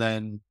things. And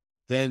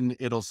then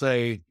it'll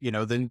say,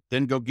 then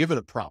go give it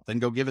a prompt, then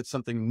go give it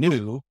something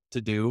new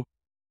to do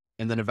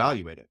and then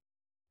evaluate it.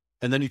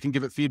 And then you can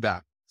give it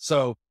feedback.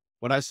 So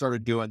when I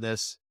started doing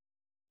this,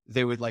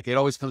 they would it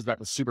always comes back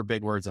with super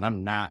big words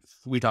and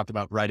we talked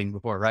about writing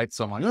before, right?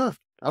 So I'm like,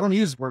 I don't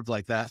use words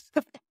like that.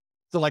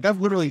 So I've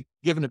literally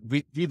given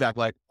it feedback,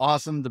 like,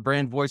 awesome, the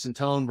brand, voice, and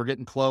tone, we're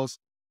getting close.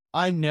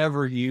 I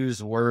never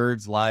use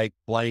words like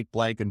blank,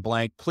 blank, and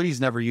blank.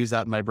 Please never use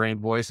that in my brand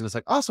voice. And it's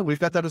like, awesome, we've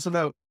got that as a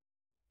note.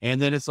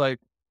 And then it's like,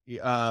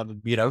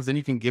 then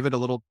you can give it a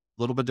little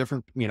bit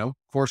different,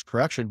 course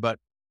correction. But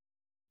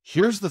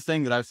here's the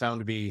thing that I've found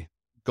to be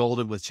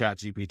golden with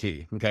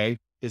ChatGPT, okay,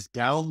 is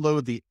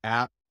download the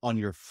app on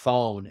your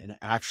phone and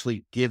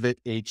actually give it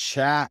a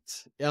chat.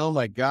 Oh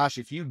my gosh,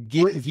 if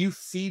you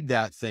feed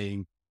that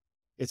thing,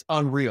 it's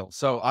unreal.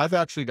 So I've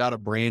actually got a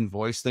brand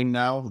voice thing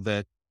now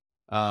that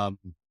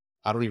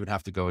I don't even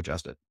have to go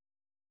adjust it.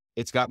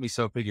 It's got me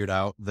so figured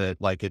out that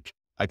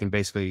I can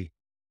basically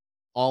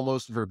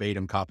almost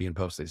verbatim copy and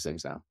post these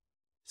things now.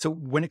 So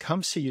when it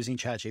comes to using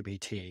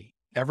ChatGPT,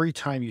 every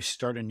time you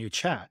start a new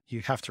chat,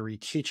 you have to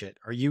reteach it.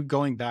 Are you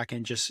going back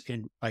and just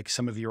in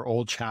some of your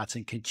old chats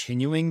and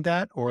continuing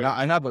that? Or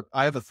I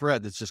have a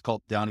thread that's just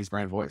called Donnie's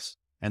brand voice.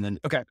 And then,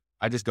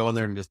 I just go in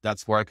there and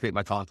that's where I create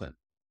my content.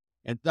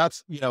 And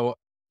that's,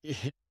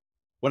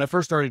 when I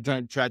first started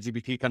trying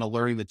ChatGPT, kind of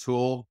learning the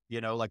tool,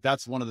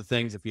 that's one of the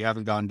things, if you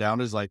haven't gone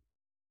down, is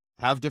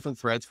have different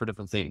threads for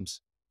different themes,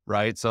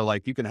 right? So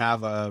you can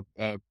have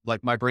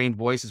my brain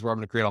voice is where I'm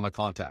going to create all my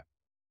content.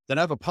 Then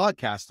I have a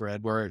podcast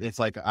thread where it's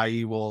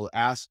I will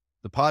ask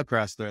the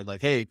podcast thread,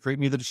 hey, create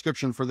me the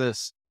description for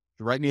this,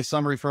 write me a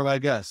summary for my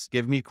guests,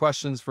 give me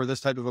questions for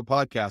this type of a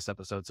podcast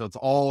episode. So it's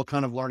all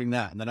kind of learning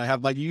that. And then I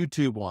have my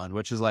YouTube one,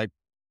 which is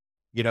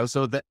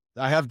so that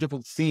I have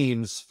different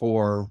themes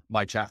for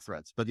my chat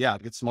threads, but yeah,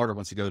 it gets smarter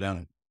once you go down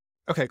it.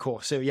 Okay, cool.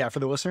 So yeah, for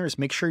the listeners,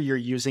 make sure you're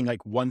using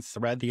one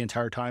thread the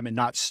entire time and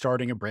not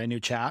starting a brand new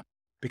chat,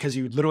 because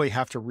you literally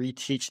have to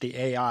reteach the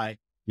AI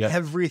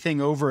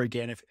everything over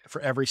again for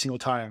every single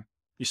time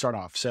you start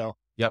off. So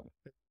yep,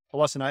 a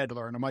lesson I had to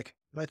learn. I'm like,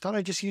 but I thought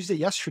I just used it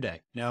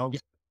yesterday. No,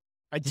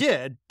 I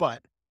did,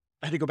 but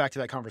I had to go back to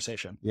that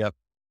conversation. Yep.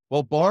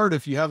 Well, Bard,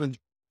 if you haven't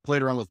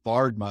played around with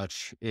Bard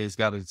much, is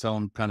got its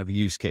own kind of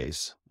use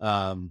case,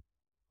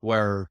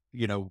 where,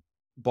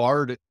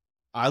 Bard,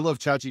 I love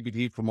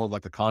ChatGPT for more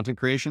like the content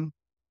creation,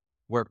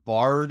 where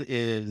Bard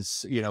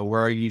is,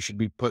 where you should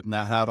be putting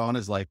that hat on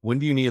is when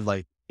do you need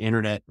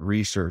internet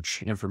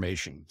research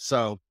information?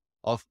 So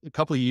a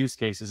couple of use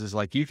cases is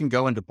you can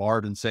go into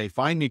Bard and say,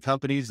 find me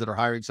companies that are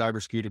hiring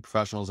cybersecurity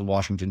professionals in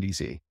Washington,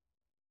 DC.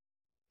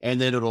 And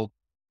then it'll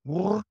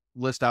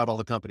list out all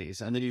the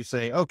companies. And then you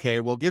say, okay,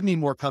 well, give me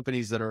more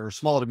companies that are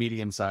small to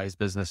medium-sized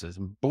businesses.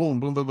 And boom,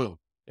 boom, boom, boom.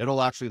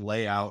 It'll actually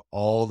lay out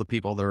all the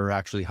people that are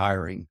actually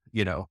hiring,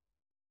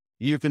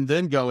 You can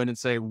then go in and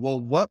say, well,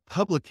 what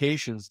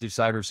publications do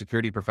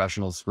cybersecurity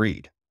professionals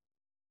read?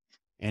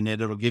 And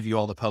then it'll give you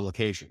all the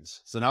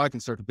publications. So now I can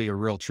start to be a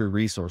real true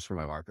resource for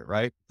my market,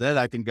 right? Then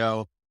I can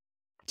go,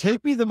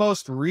 take me the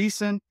most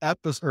recent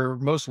episode or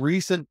most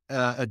recent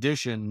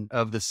edition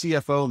of the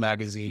CFO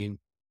magazine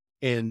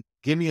and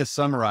give me a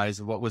summarize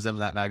of what was in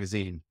that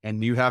magazine.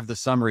 And you have the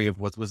summary of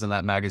what was in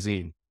that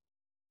magazine.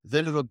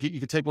 Then you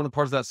can take one of the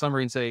parts of that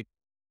summary and say,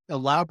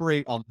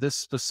 elaborate on this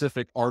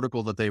specific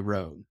article that they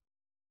wrote.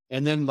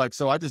 And then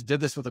so I just did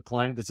this with a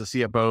client that's a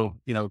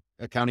CFO,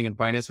 accounting and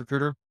finance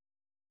recruiter.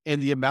 And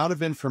the amount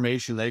of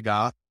information they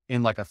got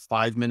in a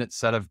 5-minute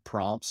set of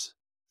prompts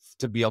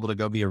to be able to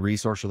go be a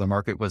resource for the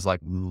market was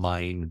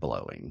mind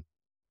blowing,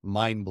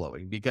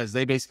 because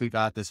they basically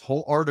got this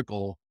whole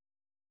article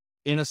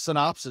in a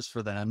synopsis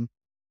for them.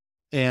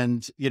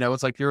 And,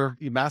 it's like you're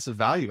a massive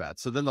value add.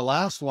 So then the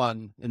last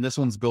one, and this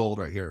one's gold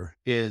right here,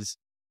 is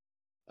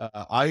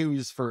I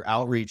use for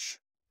outreach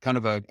kind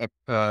of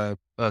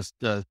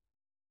a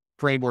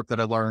framework that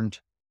I learned,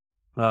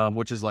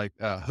 which is like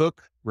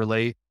hook,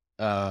 relate,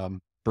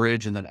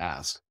 bridge, and then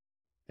ask.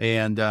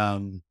 And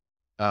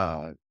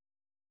uh,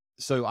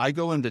 so I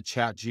go into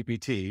Chat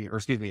GPT, or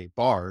excuse me,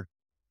 Bard,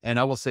 and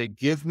I will say,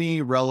 give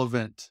me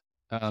relevant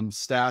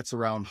stats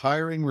around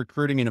hiring,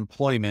 recruiting, and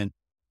employment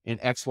in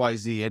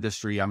XYZ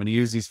industry. I'm going to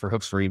use these for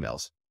hooks for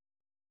emails.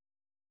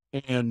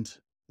 And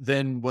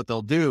then what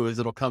they'll do is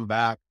it'll come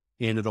back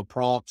and it'll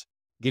prompt,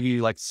 give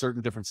you like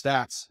certain different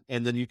stats.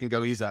 And then you can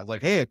go use that.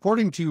 Like, hey,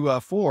 according to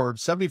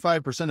Forbes, 75%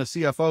 of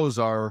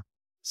CFOs are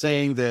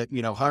saying that,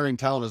 hiring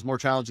talent is more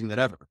challenging than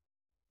ever.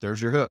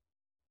 There's your hook.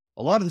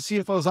 A lot of the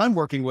CFOs I'm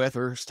working with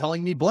are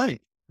telling me blank,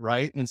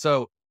 right? And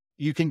so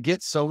you can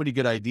get so many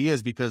good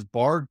ideas because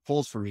Bard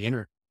pulls from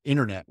the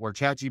internet, where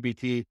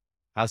ChatGPT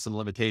has some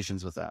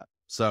limitations with that.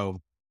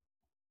 So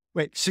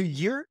wait, so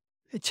you're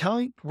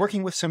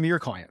working with some of your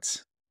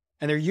clients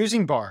and they're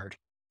using Bard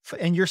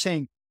and you're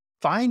saying,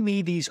 find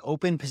me these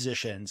open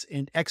positions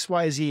in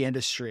XYZ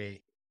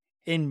industry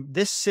in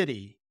this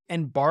city,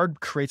 and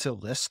Bard creates a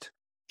list.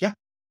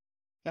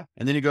 yeah.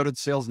 And then you go to the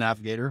Sales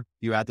Navigator,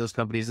 you add those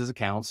companies as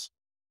accounts,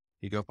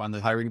 you go find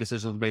the hiring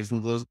decision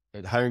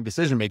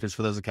makers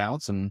for those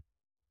accounts and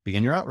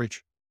begin your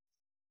outreach.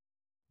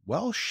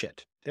 Well,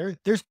 shit.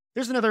 There's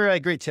another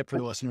great tip for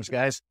the listeners,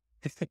 guys.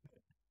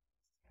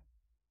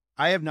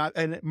 I have not,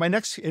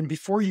 and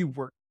before you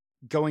were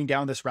going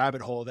down this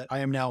rabbit hole that I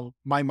am now,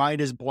 my mind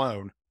is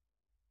blown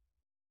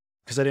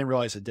because I didn't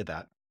realize it did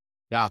that.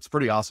 Yeah, it's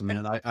pretty awesome,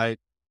 man. I've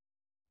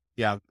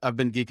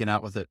been geeking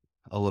out with it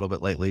a little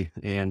bit lately,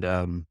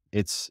 and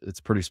it's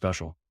pretty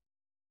special.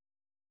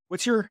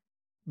 What's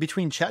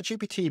between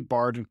ChatGPT,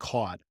 Bard, and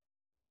Claude?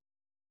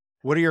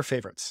 What are your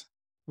favorites?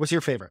 What's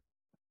your favorite?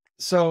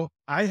 So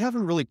I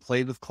haven't really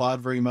played with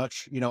Claude very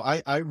much.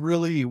 I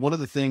really, one of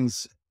the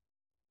things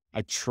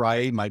I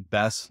try my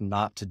best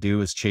not to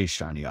do is chase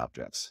shiny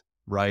objects,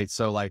 right?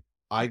 So like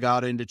I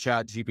got into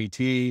Chat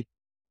GPT.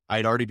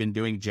 I'd already been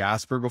doing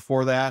Jasper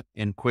before that.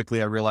 And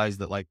quickly I realized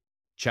that like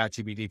Chat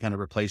GPT kind of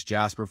replaced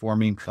Jasper for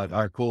me. Like,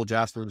 all right, cool.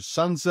 Jasper's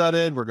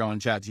sunsetted. We're going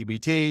Chat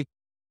GPT.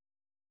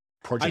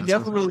 I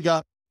never really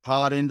got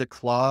caught into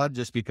Claude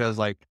just because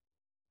like,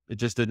 it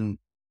just didn't,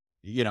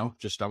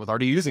 I was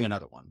already using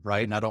another one.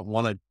 Right. And I don't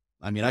want to,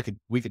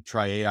 we could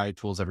try AI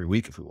tools every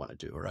week if we want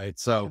to do, right?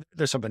 So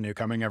there's something new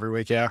coming every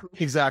week. Yeah,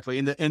 exactly.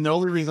 And the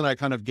only reason I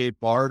kind of gave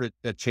Bard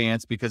a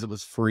chance because it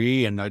was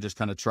free and I just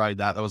kind of tried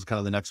that. That was kind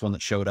of the next one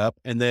that showed up.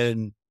 And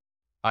then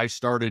I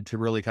started to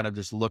really kind of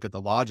just look at the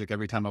logic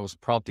every time I was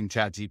prompting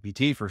Chat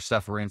GPT for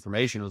stuff or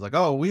information. It was like,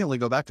 oh, we only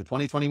go back to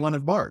 2021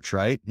 in March.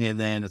 Right. And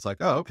then it's like,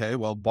 oh, okay,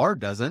 well, Bard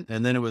doesn't.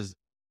 And then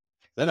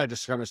then I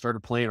just kind of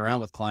started playing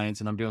around with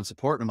clients and I'm doing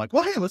support. And I'm like,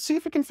 well, hey, let's see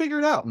if we can figure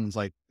it out. And it's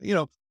like,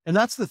 and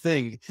that's the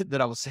thing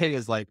that I will say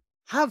is like,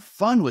 have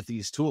fun with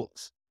these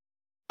tools.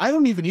 I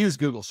don't even use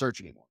Google search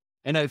anymore.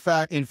 And in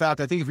fact,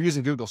 I think if you're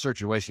using Google search,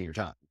 you're wasting your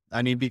time.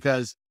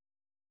 Because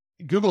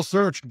Google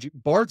search,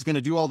 Bard's going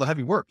to do all the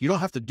heavy work. You don't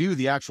have to do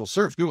the actual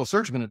search. Google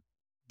search is going to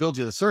build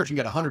you the search. You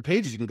got 100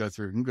 pages you can go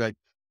through. You can be like,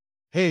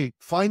 hey,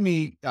 find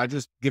me, I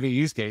just give you a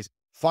use case.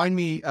 Find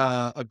me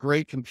a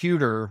great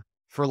computer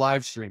for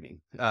live streaming.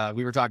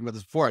 We were talking about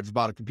this before. I just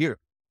bought a computer.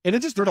 And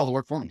it just did all the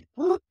work for me.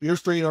 Here's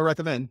three I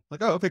recommend.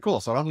 Like, oh, okay,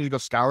 cool. So I don't need to go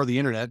scour the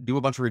internet, do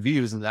a bunch of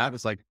reviews and that.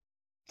 It's like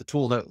the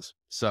tool knows.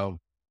 So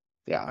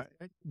yeah.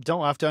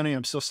 Don't laugh, Donnie.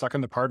 I'm still stuck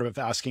in the part of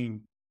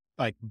asking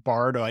like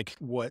Bard, like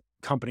what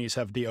companies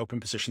have the open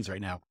positions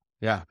right now.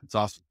 Yeah, it's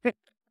awesome. We're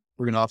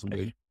going to awesome,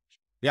 dude.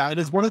 Yeah, it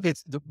is one of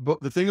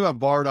the thing about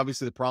Bard,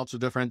 obviously the prompts are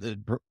different. It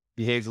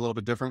behaves a little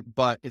bit different,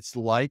 but it's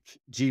like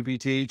Chat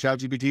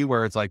GPT,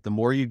 where it's like the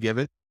more you give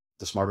it,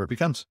 the smarter it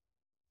becomes.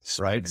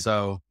 Right.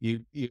 So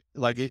you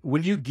like it,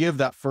 when you give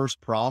that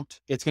first prompt,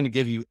 it's going to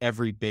give you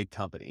every big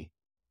company.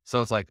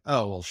 So it's like,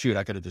 oh, well, shoot,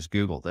 I could have just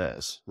Googled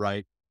this.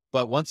 Right.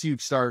 But once you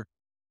start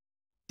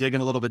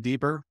digging a little bit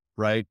deeper,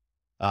 right.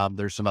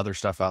 There's some other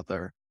stuff out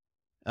there,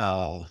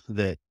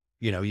 that,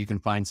 you can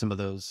find some of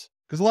those,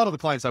 because a lot of the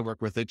clients I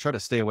work with, they try to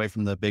stay away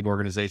from the big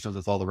organizations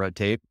with all the red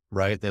tape,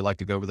 right? They like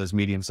to go with those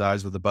medium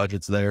size with the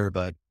budgets there,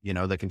 but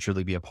they can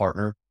surely be a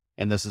partner.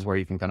 And this is where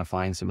you can kind of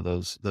find some of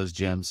those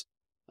gems.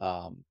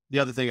 The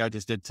other thing I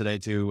just did today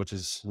too, which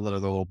is a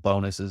little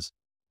bonus, is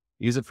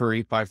use it for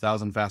Inc.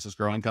 5000 fastest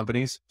growing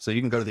companies. So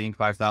you can go to the Inc.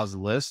 5000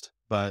 list,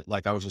 but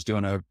like I was just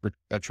doing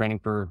a training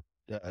for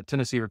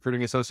Tennessee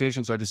Recruiting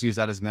Association. So I just use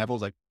that as an example.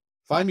 It's like,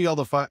 find me all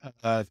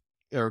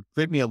or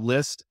create me a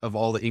list of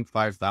all the Inc.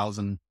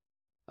 5000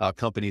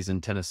 companies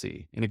in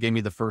Tennessee. And it gave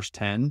me the first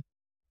 10.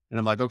 And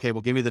I'm like, okay,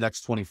 well, give me the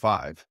next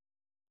 25.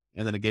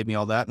 And then it gave me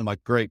all that. And I'm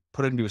like, great,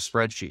 put it into a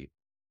spreadsheet.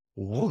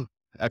 Whoa.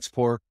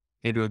 Export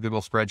into a Google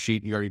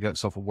spreadsheet. You already got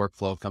yourself a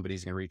workflow of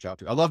companies you can reach out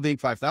to. I love the Inc.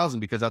 5000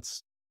 because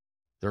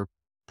they're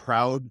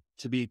proud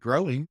to be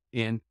growing.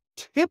 And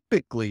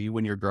typically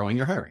when you're growing,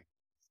 you're hiring.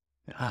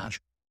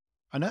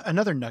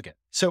 Another nugget.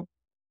 So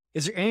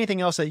Is there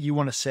anything else that you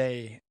want to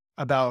say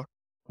about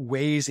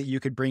ways that you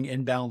could bring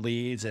inbound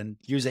leads and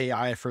use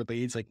AI for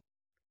leads, like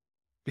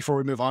before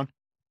we move on?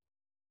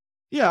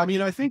 Yeah. I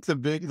mean, I think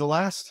the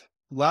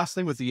last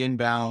thing with the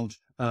inbound,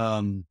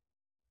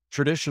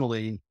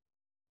 traditionally,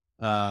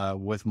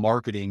 with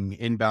marketing,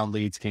 inbound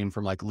leads came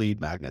from like lead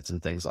magnets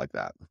and things like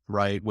that,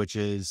 right? Which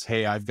is,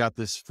 hey, I've got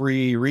this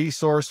free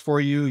resource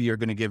for you. You're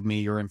going to give me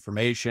your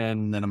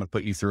information, then I'm going to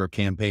put you through a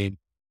campaign.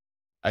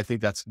 I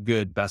think that's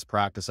good best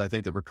practice. I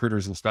think that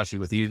recruiters, especially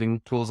with using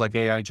tools like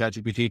AI and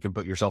ChatGPT, can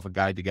put yourself a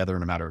guide together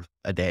in a matter of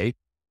a day,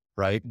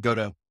 right? Go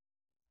to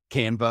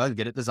Canva and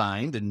get it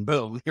designed and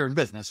boom, you're in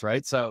business,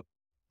 right? So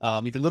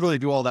you can literally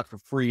do all that for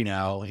free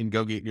now and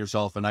go get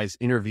yourself a nice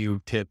interview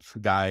tip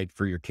guide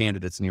for your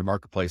candidates in your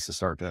marketplace to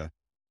start to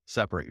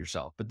separate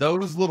yourself. But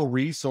those little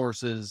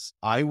resources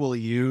I will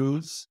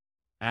use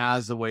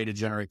as a way to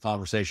generate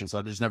conversation. So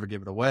I just never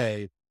give it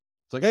away.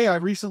 It's like, hey, I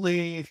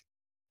recently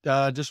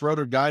just wrote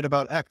a guide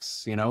about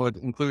X, it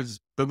includes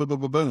boom, boom, boom,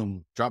 boom,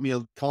 boom. Drop me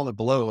a comment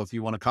below if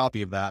you want a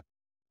copy of that.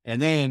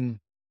 And then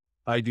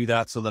I do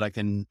that so that I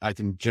can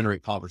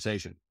generate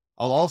conversation.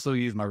 I'll also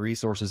use my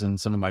resources in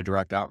some of my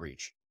direct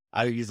outreach.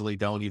 I usually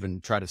don't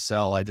even try to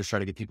sell. I just try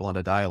to get people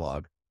into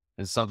dialogue.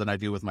 And something I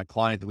do with my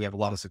client that we have a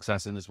lot of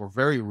success in is we're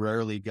very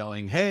rarely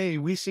going, hey,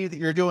 we see that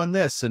you're doing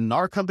this and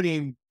our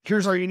company,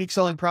 here's our unique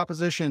selling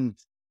proposition,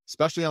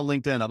 especially on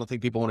LinkedIn. I don't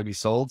think people want to be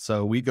sold.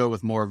 So we go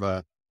with more of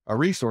a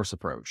resource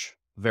approach,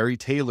 very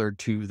tailored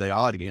to the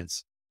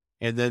audience.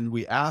 And then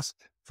we ask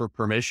for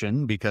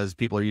permission because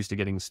people are used to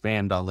getting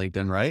spammed on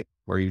LinkedIn, right?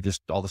 Where you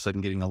just all of a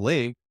sudden getting a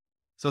link.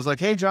 So it's like,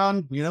 hey,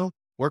 John,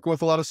 working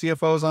with a lot of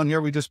CFOs on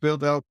here. We just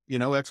built out,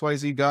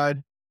 XYZ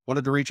guide.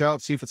 Wanted to reach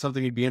out, see if it's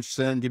something you'd be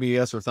interested in. Give me a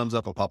yes or thumbs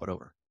up. I'll pop it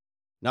over.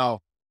 Now,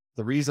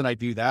 the reason I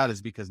do that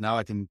is because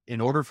now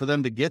in order for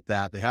them to get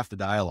that, they have to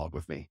dialogue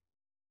with me.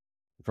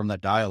 From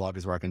that dialogue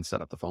is where I can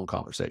set up the phone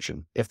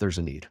conversation if there's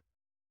a need.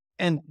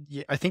 And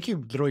I think you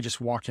literally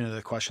just walked into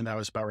the question that I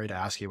was about ready to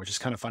ask you, which is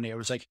kind of funny. It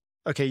was like,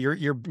 okay,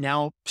 you're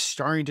now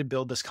starting to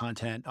build this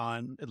content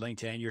on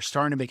LinkedIn. You're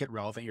starting to make it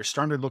relevant. You're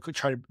starting to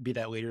try to be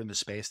that leader in the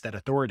space, that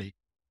authority.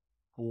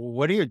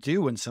 What do you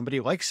do when somebody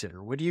likes it?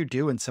 Or what do you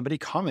do when somebody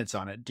comments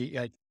on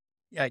it?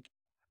 Like,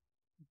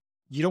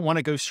 you don't want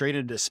to go straight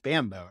into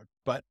spam mode,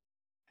 but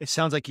it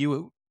sounds like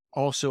you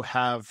also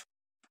have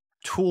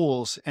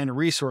tools and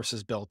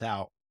resources built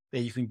out that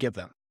you can give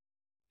them.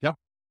 Yeah.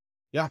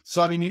 Yeah.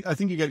 So, I mean, I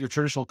think you get your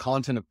traditional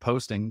content of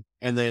posting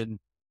and then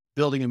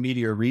building a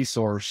media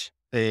resource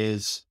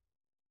is,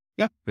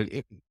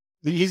 the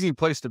easy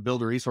place to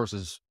build a resource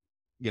is,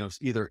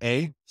 either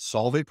A,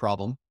 solve a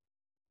problem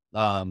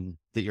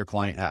that your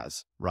client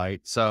has, right?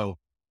 So,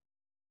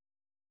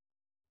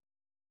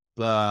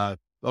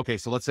 okay,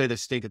 so let's say they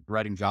stake at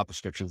writing job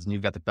descriptions and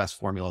you've got the best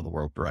formula in the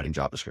world for writing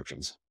job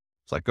descriptions.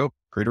 It's like, go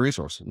create a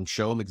resource and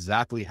show them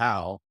exactly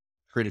how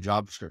to create a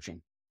job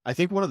description. I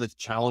think one of the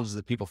challenges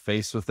that people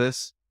face with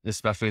this,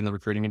 especially in the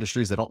recruiting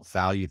industry, is they don't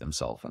value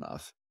themselves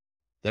enough.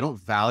 They don't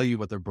value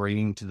what they're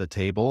bringing to the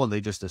table. And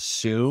they just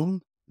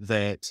assume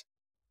that,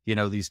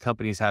 these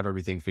companies have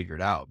everything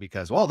figured out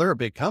because, well, they're a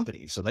big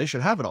company, so they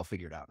should have it all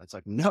figured out. It's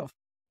like, no,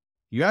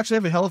 you actually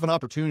have a hell of an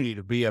opportunity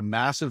to be a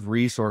massive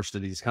resource to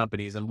these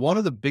companies. And one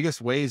of the biggest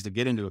ways to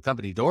get into a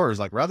company door is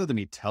like, rather than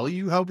me tell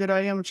you how good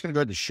I am, I'm just going to go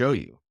ahead and show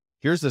you.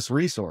 Here's this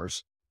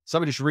resource.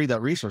 Somebody should read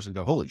that resource and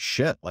go, holy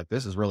shit, like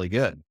this is really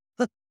good.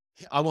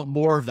 I want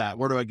more of that.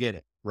 Where do I get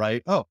it?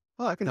 Right? Oh,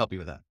 well, I can help you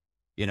with that,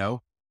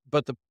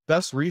 but the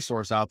best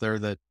resource out there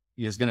that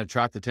is going to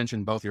attract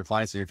attention, both your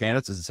clients and your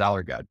candidates, is a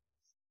salary guide.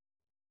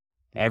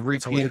 Every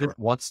candidate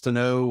wants to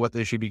know what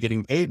they should be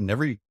getting paid, and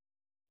every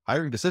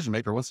hiring decision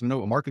maker wants to know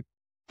what market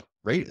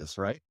rate is,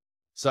 right?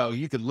 So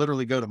you could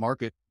literally go to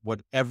market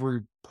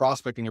whatever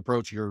prospecting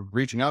approach you're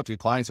reaching out to,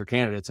 clients or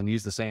candidates, and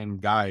use the same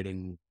guide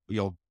and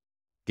you'll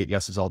get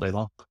yeses all day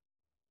long.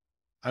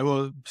 I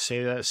will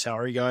say that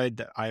salary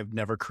guide, I've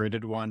never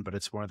created one, but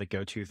it's one of the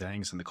go-to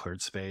things in the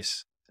cleared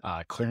space.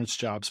 Clearance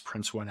Jobs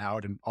prints one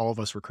out and all of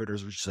us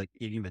recruiters are just like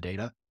eating the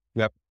data.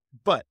 Yep.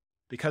 But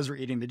because we're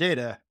eating the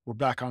data, we're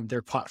back on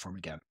their platform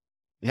again.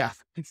 Yeah,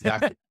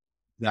 exactly.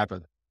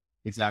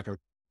 Exactly.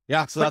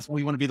 Yeah. So that's when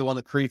we want to be the one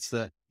that creates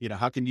the,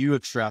 how can you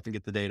extract and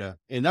get the data?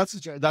 And that's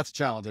a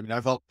challenge. I mean,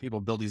 I've helped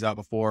people build these out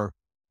before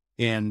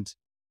and,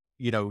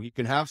 you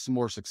can have some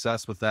more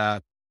success with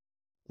that.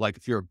 Like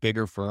if you're a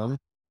bigger firm,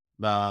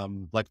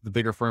 like the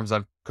bigger firms,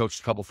 I've coached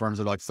a couple firms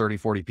that are like 30,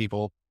 40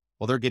 people.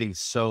 Well, they're getting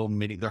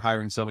they're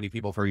hiring so many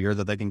people per year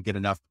that they can get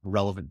enough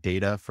relevant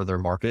data for their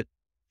market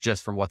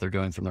just from what they're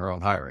doing from their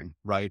own hiring.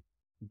 Right.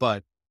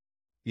 But,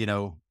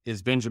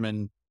 is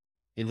Benjamin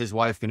and his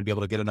wife going to be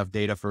able to get enough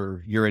data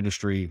for your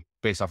industry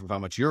based off of how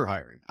much you're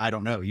hiring? I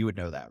don't know. You would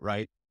know that.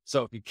 Right.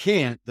 So if you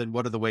can't, then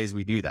what are the ways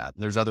we do that?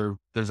 There's other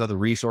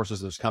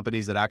resources. There's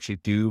companies that actually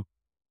do,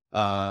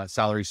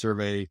 salary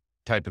survey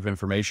type of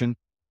information,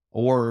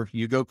 or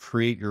you go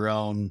create your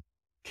own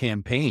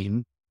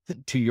campaign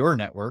to your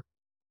network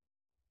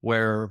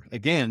where,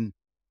 again,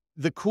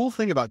 the cool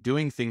thing about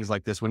doing things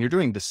like this, when you're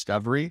doing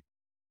discovery,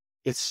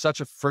 it's such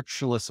a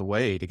frictionless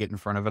way to get in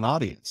front of an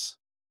audience.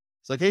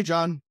 It's like, hey,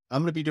 John,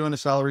 I'm going to be doing a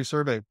salary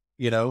survey,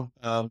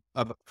 for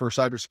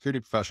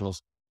cybersecurity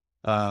professionals.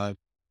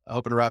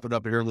 Hoping to wrap it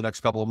up here in the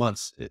next couple of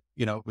months.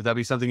 Would that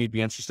be something you'd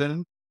be interested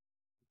in?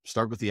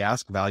 Start with the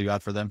ask, value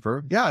add for them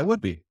for, yeah, I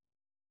would be.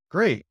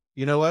 Great.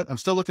 You know what? I'm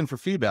still looking for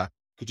feedback.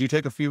 Could you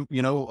take a few,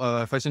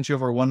 if I sent you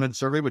over a 1-minute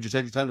survey, would you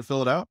take the time to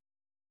fill it out?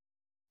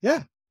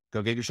 Yeah.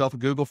 Go get yourself a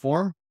Google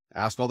form,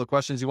 ask all the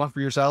questions you want for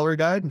your salary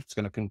guide. It's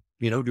going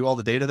to, do all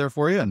the data there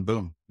for you, and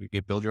boom, you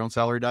can build your own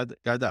salary guide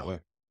that way.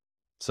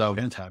 So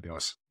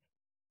Fantabulous.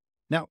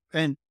 Now,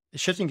 and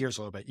shifting gears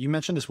a little bit, you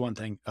mentioned this one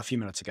thing a few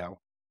minutes ago.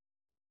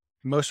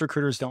 Most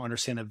recruiters don't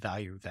understand the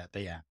value that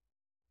they add.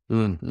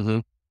 mm-hmm.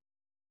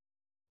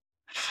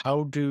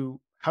 How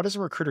does a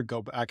recruiter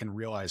go back and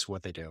realize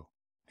what they do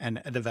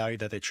and the value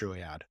that they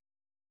truly add?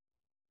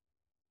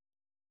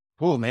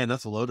 Oh man,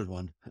 that's a loaded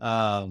one.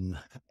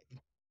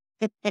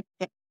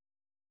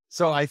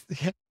 So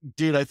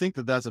dude, I think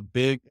that that's a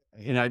big,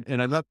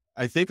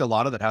 I think a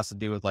lot of that has to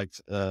do with like,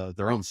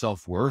 their own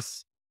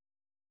self-worth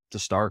to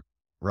start.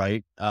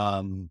 Right.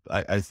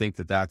 I think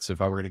that's,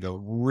 if I were going to go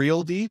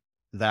real deep,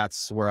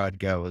 that's where I'd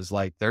go, is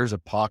like, there's a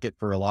pocket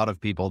for a lot of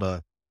people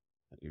to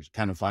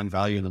kind of find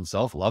value in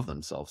themselves, love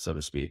themselves, so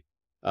to speak.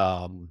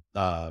 And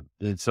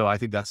so I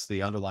think that's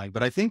the underlying,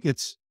 but I think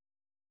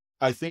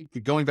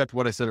going back to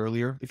what I said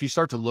earlier, if you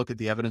start to look at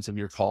the evidence of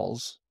your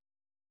calls,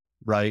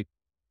 right.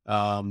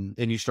 And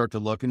you start to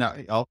look, and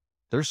now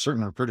there's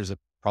certain recruiters that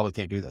probably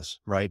can't do this,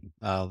 right?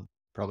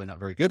 Probably not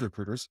very good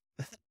recruiters.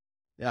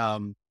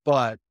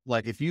 But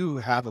like, if you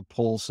have a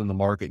pulse in the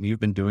market and you've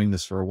been doing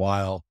this for a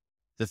while,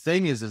 the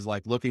thing is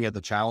like looking at the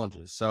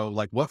challenges. So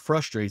like, what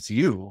frustrates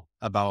you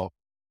about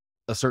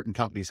a certain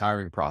company's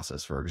hiring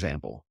process, for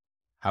example?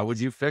 How would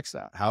you fix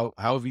that? How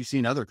have you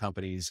seen other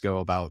companies go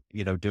about,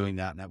 doing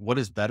that? And what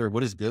is better?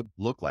 What does good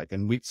look like?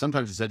 And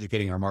sometimes it's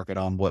educating our market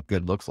on what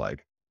good looks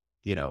like,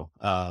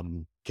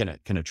 can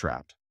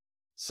attract.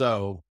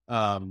 So,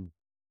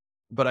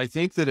 but I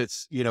think that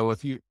it's,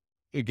 if we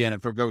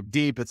go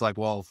deep, it's like,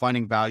 well,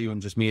 finding value in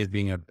just me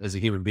as a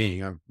human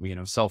being, or,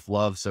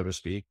 self-love, so to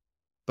speak.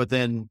 But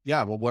then,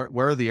 yeah, well,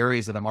 where are the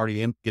areas that I'm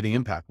already getting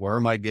impact? Where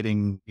am I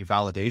getting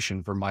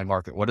validation from my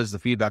market? What is the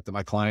feedback that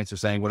my clients are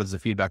saying? What is the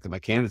feedback that my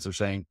candidates are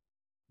saying?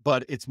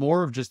 But it's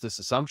more of just this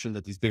assumption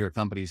that these bigger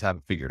companies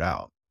haven't figured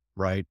out.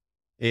 Right.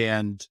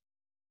 And,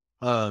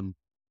 I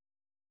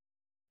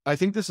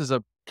think this is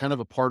a kind of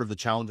a part of the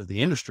challenge of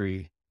the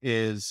industry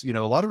is, a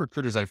lot of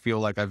recruiters I feel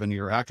like I've been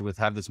interacted with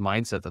have this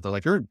mindset that they're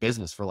like, you're in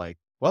business for like,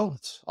 well,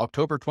 it's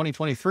October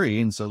 2023.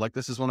 And so like,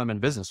 this is what I'm in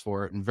business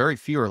for. And very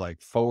few are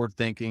like forward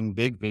thinking,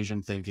 big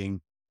vision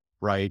thinking,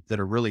 right, that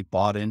are really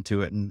bought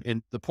into it.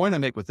 And the point I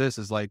make with this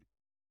is like,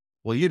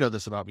 well,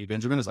 this about me,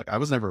 Benjamin, is like, I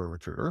was never a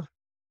recruiter.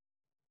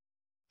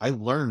 I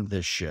learned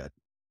this shit.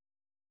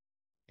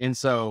 And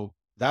so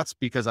that's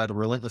because I had a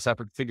relentless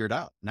effort to figure it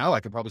out. Now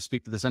I could probably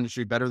speak to this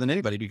industry better than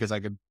anybody because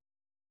I could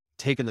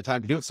taken the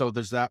time to do it. So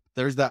there's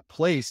that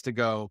place to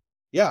go,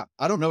 yeah,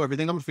 I don't know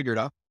everything. I'm gonna figure it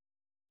out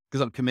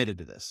because I'm committed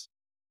to this.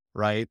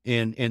 Right.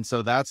 And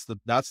so that's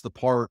the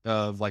part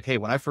of like, hey,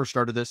 when I first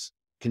started this,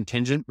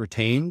 contingent,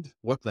 retained,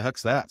 what the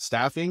heck's that?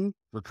 Staffing,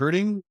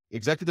 recruiting,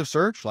 executive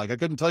search. Like I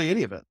couldn't tell you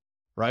any of it.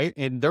 Right.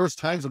 And there was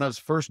times when I was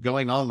first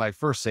going on my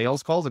first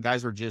sales calls, the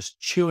guys were just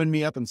chewing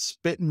me up and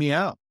spitting me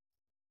out.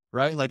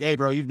 Right. Like, hey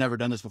bro, you've never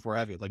done this before,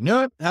 have you? Like,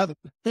 no, I haven't.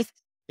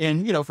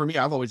 And, for me,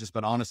 I've always just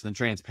been honest and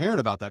transparent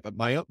about that. But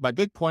my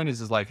big point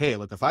is like, hey,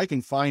 look, if I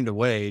can find a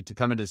way to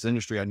come into this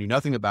industry I knew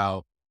nothing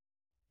about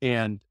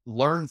and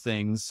learn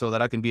things so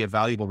that I can be a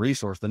valuable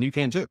resource, then you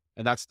can too.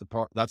 And that's the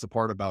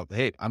part about,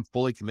 hey, I'm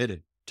fully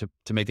committed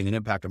to making an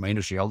impact on my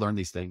industry. I'll learn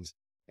these things.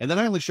 And then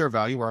I only share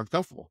value where I'm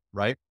comfortable,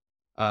 right?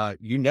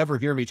 You never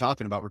hear me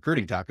talking about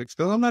recruiting tactics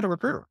because I'm not a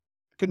recruiter.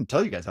 I couldn't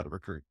tell you guys how to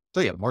recruit.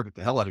 Tell you how to market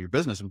the hell out of your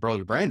business and grow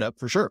your brand up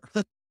for sure.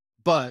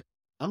 But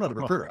I'm not a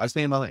recruiter. I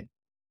stay in my lane.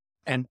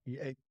 And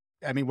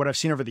I mean, what I've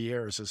seen over the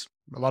years is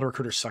a lot of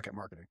recruiters suck at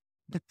marketing.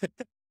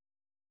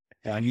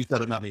 Yeah, and you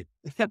said it, not me.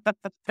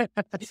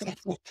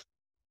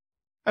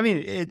 I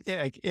mean,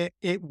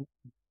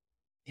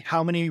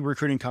 how many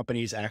recruiting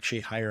companies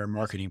actually hire a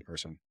marketing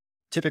person?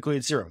 Typically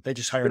it's zero. They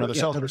just hire another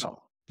salesperson.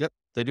 Yep.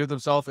 They do it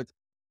themselves.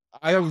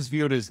 I always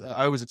view it as,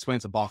 I always explain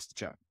it's a box to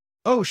check.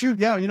 Oh, shoot.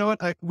 Yeah. You know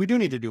what? We do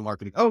need to do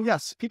marketing. Oh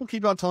yes. People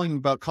keep on telling me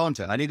about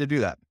content. I need to do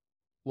that.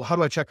 Well, how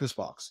do I check this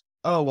box?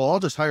 Oh, well, I'll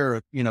just hire,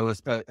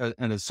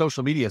 a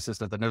social media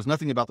assistant that knows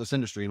nothing about this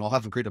industry and I'll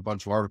have them create a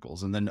bunch of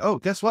articles. And then, oh,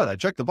 guess what? I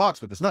checked the box,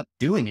 but it's not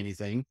doing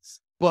anything,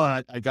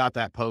 but I got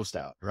that post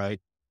out. Right.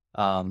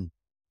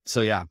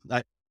 So yeah,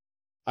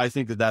 I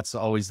think that's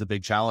always the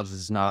big challenge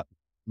is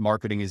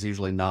marketing is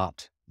usually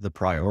not the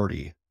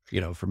priority,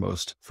 for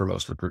most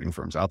recruiting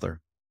firms out there.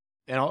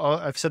 And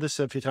I've said this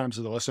a few times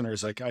to the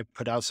listeners, like I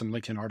put out some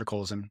LinkedIn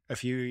articles and a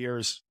few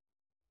years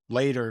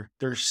later,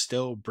 they're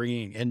still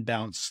bringing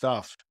inbound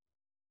stuff.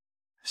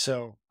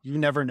 So you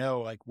never know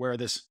like where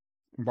this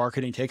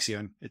marketing takes you.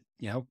 And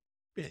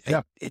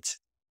it's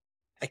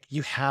like,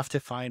 you have to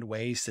find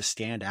ways to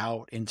stand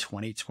out in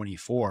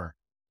 2024.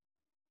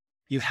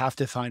 you have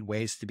to find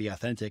ways to be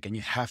authentic, and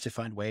you have to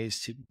find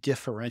ways to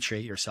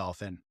differentiate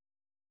yourself. And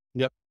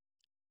Yep.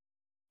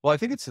 Well, I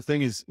think it's the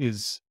thing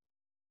is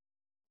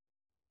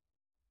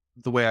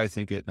the way I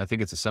think it. And I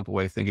think it's a simple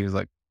way of thinking is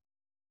like,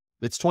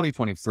 it's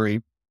 2023.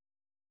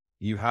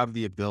 You have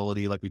the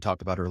ability, like we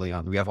talked about early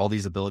on, we have all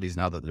these abilities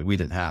now that we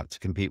didn't have to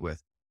compete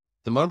with.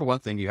 The number one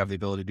thing you have the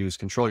ability to do is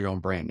control your own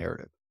brand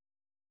narrative.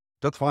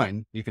 That's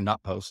fine. You can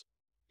not post,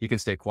 you can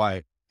stay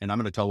quiet, and I'm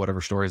going to tell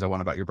whatever stories I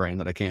want about your brand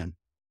that I can,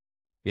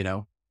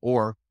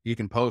 or you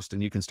can post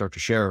and you can start to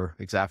share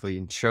exactly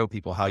and show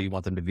people how you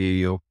want them to view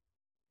you,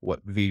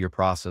 view your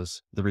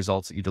process, the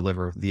results that you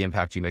deliver, the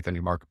impact you make on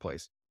your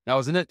marketplace. Now,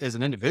 as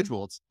an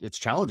individual, it's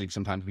challenging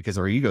sometimes because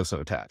our ego is so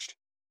attached,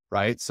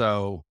 right?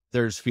 So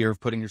there's fear of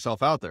putting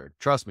yourself out there.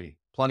 Trust me,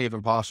 plenty of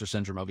imposter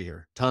syndrome over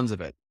here, tons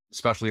of it,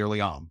 especially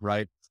early on,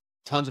 right?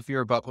 Tons of fear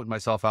about putting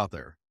myself out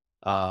there.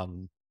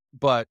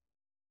 But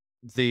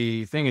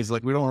the thing is,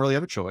 like, we don't really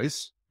have a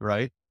choice,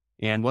 right?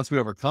 And once we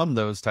overcome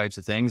those types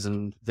of things,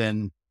 and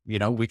then,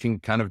 we can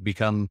kind of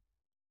become,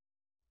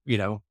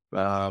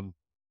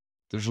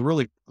 there's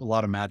really a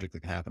lot of magic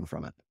that can happen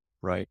from it,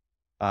 right?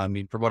 I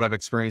mean, from what I've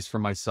experienced for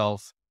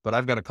myself, but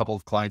I've got a couple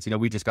of clients,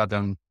 we just got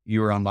done,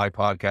 you were on my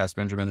podcast,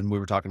 Benjamin, and we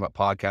were talking about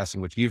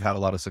podcasting, which you've had a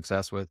lot of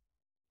success with.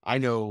 I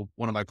know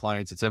one of my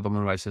clients that's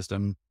implemented my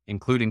system,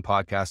 including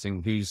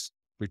podcasting, he's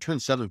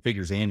returned 7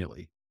 figures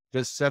annually,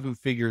 just 7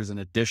 figures in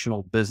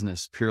additional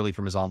business purely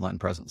from his online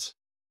presence.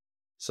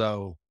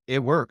 So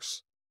it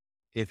works.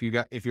 If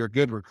you're a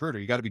good recruiter,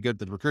 you got to be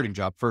good at the recruiting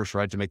job first,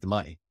 right? To make the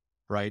money,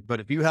 right? But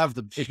if you have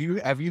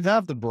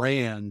the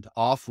brand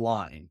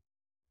offline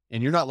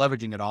and you're not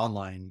leveraging it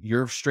online,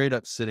 you're straight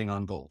up sitting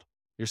on gold.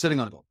 You're sitting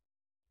on gold.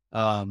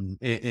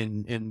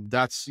 And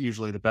that's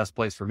usually the best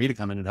place for me to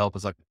come in and help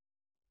is like,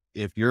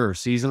 if you're a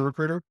seasoned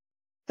recruiter,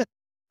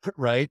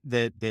 right,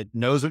 that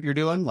knows what you're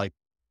doing, like,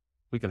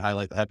 we can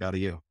highlight the heck out of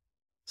you.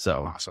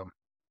 So awesome.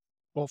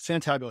 Well,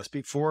 fantabulous.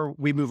 Before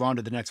we move on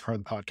to the next part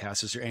of the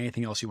podcast, is there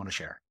anything else you want to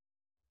share?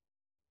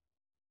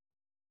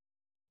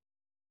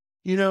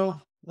 I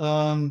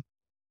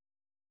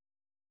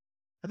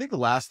think the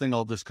last thing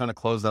I'll just kind of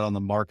close out on the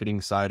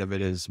marketing side of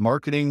it is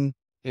marketing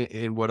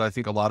in what I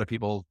think a lot of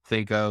people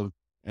think of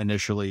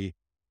initially,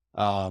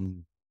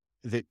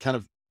 that kind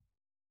of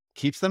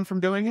keeps them from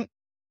doing it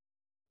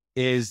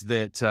is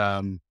that,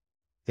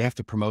 they have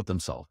to promote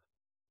themselves.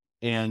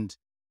 And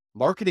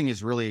marketing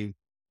is really,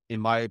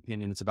 in my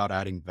opinion, it's about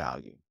adding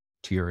value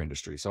to your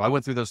industry. So I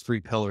went through those 3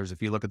 pillars.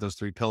 If you look at those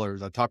 3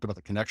 pillars, I talked about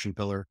the connection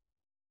pillar,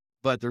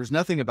 but there's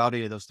nothing about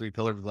any of those 3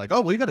 pillars like,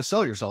 oh, well, you got to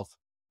sell yourself,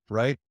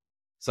 right?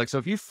 It's like, so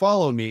if you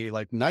follow me,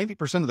 like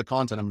 90% of the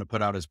content I'm going to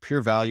put out is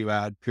pure value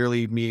add,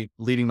 purely me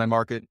leading my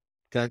market.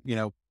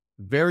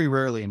 Very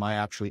rarely am I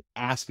actually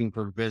asking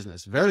for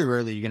business. Very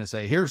rarely you're going to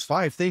say, here's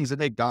 5 things that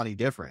make Donnie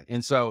different.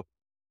 And so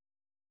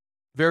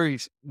very,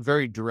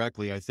 very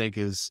directly, I think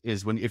is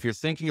if you're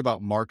thinking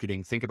about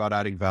marketing, think about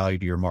adding value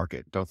to your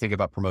market. Don't think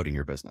about promoting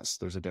your business.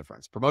 There's a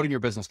difference. Promoting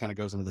your business kind of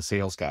goes into the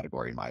sales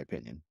category, in my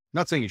opinion. I'm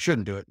not saying you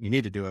shouldn't do it. You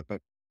need to do it,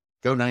 but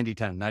go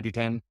 90-10,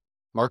 90-10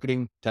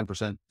 marketing,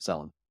 10%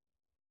 selling.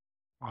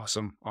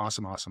 Awesome.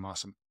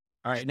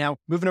 All right. Now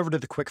moving over to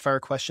the quick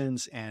fire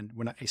questions. And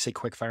when I say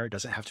quick fire, it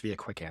doesn't have to be a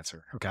quick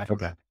answer. Okay.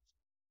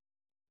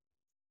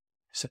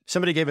 So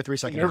somebody gave a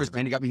 3-second. Nervous,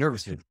 man. You got me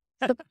nervous, dude.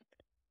 All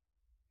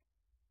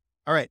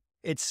right.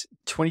 It's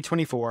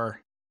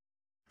 2024.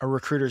 A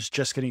recruiter's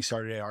just getting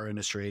started in our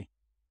industry.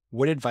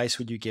 What advice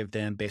would you give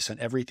them based on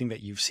everything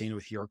that you've seen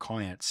with your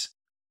clients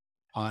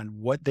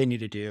on what they need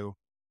to do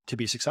to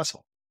be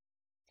successful?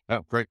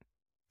 Oh, great.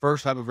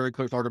 First, have a very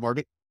clear target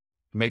market.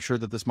 Make sure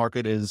that this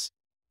market is,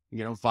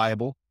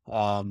 viable,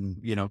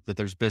 that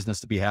there's business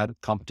to be had.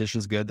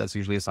 Competition's good. That's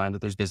usually a sign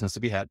that there's business to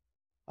be had.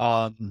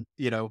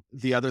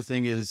 The other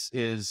thing is,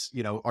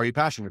 are you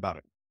passionate about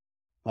it?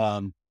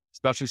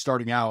 Especially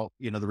starting out,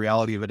 the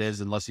reality of it is,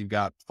 unless you've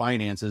got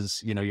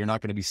finances, you're not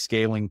going to be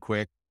scaling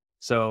quick.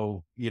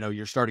 So,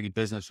 you're starting a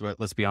business, but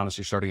let's be honest,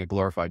 you're starting a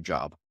glorified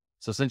job.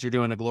 So since you're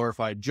doing a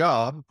glorified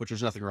job, which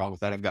there's nothing wrong with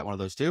that, I've got one of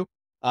those too.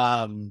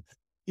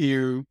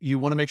 You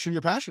want to make sure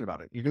you're passionate about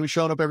it. You're going to be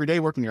showing up every day,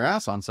 working your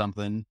ass on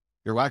something.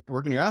 You're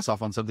working your ass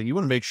off on something. You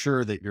want to make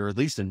sure that you're at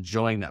least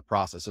enjoying that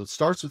process. So it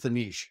starts with a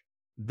niche.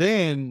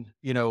 Then,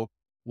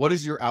 what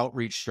is your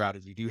outreach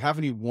strategy? Do you have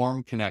any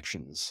warm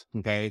connections?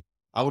 Okay.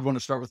 I would want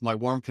to start with my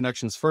warm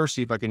connections first,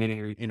 see if I can get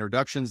any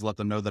introductions, let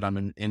them know that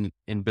I'm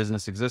in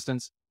business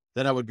existence.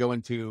 Then I would go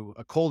into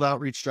a cold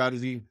outreach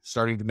strategy,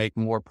 starting to make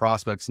more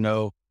prospects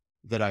know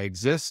that I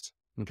exist.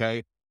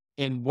 Okay.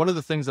 And one of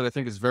the things that I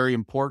think is very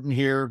important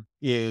here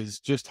is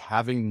just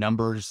having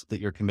numbers that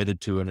you're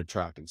committed to and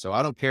attracting. So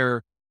I don't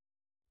care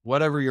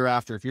whatever you're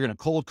after. If you're going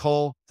to cold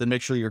call, then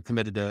make sure you're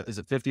committed to, is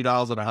it $50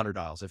 and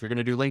 $100? If you're going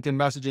to do LinkedIn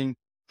messaging,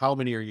 how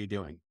many are you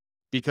doing?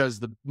 Because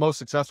the most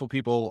successful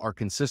people are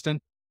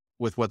consistent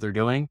with what they're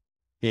doing,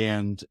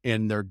 and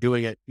they're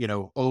doing it,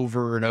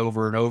 over and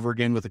over and over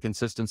again with the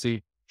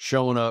consistency,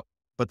 showing up.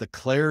 But the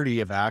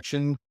clarity of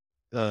action,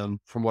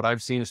 from what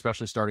I've seen,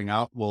 especially starting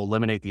out, will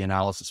eliminate the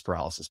analysis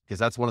paralysis, because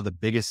that's one of the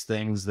biggest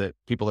things that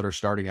people that are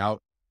starting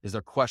out is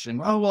they're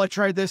questioning, oh, well, I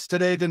tried this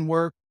today, it didn't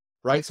work.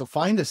 Right. So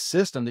find a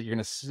system that you're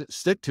going to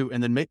stick to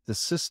and then make the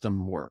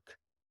system work.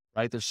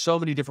 Right. There's so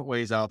many different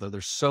ways out there.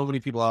 There's so many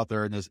people out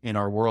there in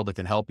our world that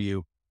can help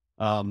you.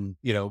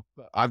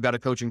 I've got a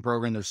coaching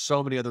program. There's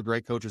so many other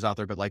great coaches out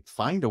there, but like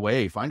find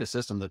a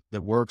system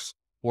that works,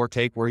 or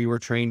take where you were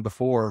trained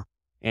before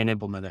and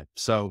implement it.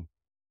 So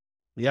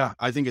yeah,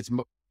 I think it's,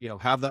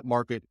 have that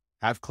market,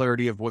 have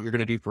clarity of what you're going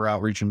to do for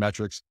outreach and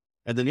metrics.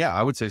 And then,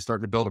 I would say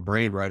starting to build a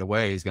brain right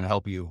away is going to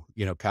help you,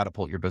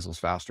 catapult your business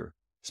faster,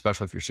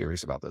 especially if you're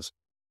serious about this.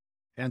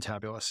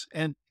 Fantabulous.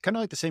 And kind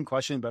of like the same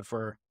question, but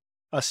for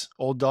us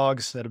old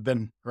dogs that have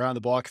been around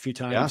the block a few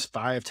times,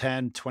 5,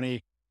 10,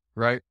 20.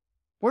 Right.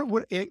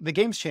 The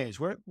game's changed.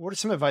 What are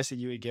some advice that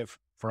you would give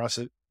for us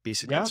to be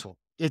successful?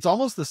 It's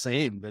almost the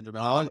same,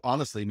 Benjamin.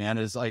 Honestly, man,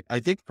 is like, I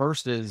think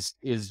first is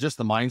just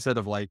the mindset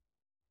of like,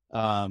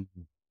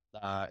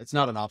 it's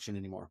not an option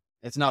anymore.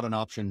 It's not an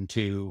option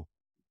to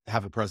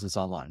have a presence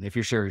online if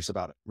you're serious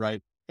about it.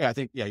 Right. Yeah. I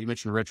think, you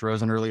mentioned Rich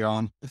Rosen earlier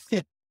on.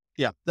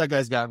 Yeah. That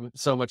guy's got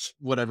so much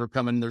whatever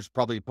coming. There's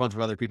probably a bunch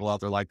of other people out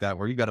there like that,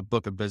 where you got a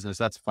book of business.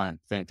 That's fine.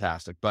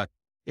 Fantastic. But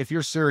if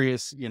you're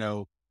serious,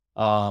 and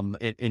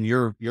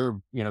you're,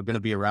 going to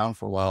be around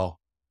for a while,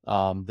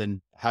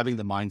 then having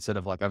the mindset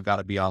of like, I've got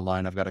to be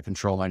online, I've got to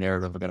control my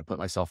narrative, I've got to put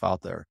myself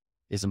out there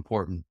is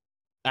important.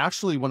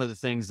 Actually, one of the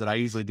things that I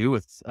usually do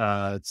with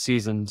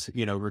seasoned,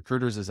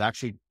 recruiters is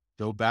actually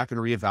go back and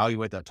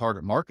reevaluate that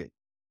target market,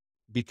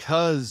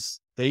 because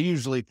they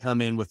usually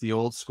come in with the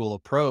old school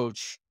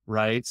approach,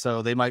 right?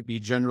 So they might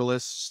be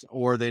generalists,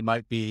 or they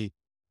might be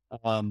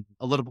a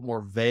little bit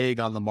more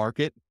vague on the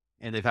market,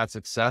 and they've had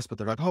success, but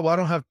they're like, oh,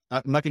 well,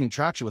 I'm not getting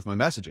traction with my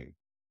messaging.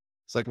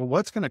 It's like, well,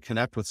 what's going to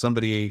connect with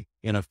somebody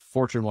in a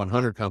Fortune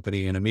 100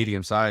 company in a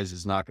medium size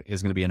is going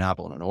to be an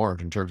apple and an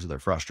orange in terms of their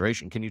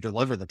frustration. Can you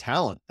deliver the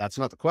talent? That's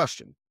not the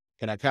question.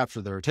 Can I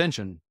capture their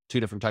attention? Two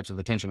different types of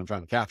attention I'm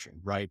trying to capture,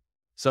 right?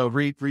 So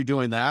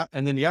redoing that.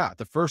 And then,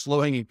 the first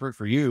low hanging fruit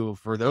for you,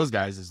 for those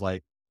guys is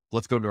like,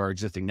 let's go to our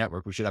existing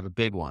network. We should have a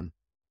big one.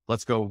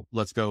 Let's go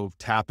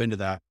tap into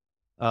that.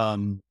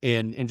 And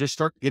just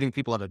start getting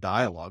people at a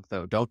dialogue,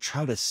 though. Don't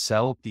try to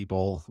sell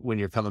people when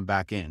you're coming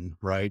back in,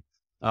 right?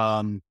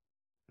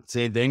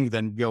 Same thing,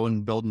 then go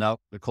and building out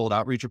the cold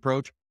outreach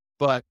approach.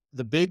 But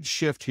the big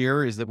shift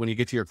here is that when you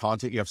get to your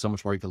content, you have so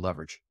much more you can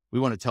leverage. We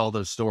want to tell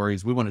those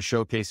stories. We want to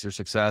showcase your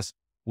success.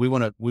 We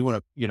want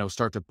to,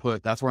 start to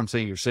put, that's where I'm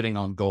saying you're sitting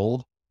on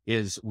gold,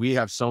 is we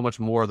have so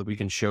much more that we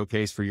can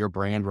showcase for your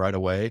brand right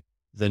away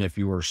than if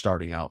you were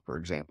starting out, for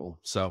example.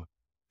 So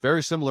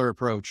very similar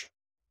approach,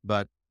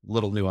 but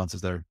little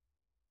nuances there.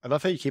 I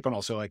love how you keep on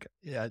also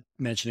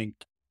mentioning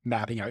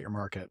mapping out your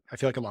market. I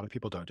feel like a lot of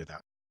people don't do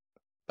that.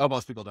 Oh,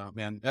 most people don't,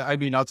 man. I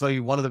mean, I'll tell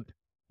you, one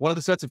of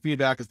the sets of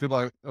feedback is people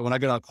are, when I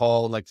get on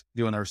call, like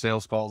doing our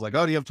sales calls, like,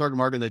 oh, do you have target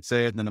market? And they'd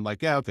say it. And then I'm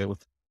like, yeah, okay, well,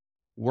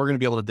 we're going to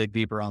be able to dig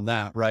deeper on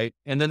that. Right.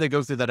 And then they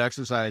go through that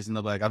exercise and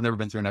they're like, I've never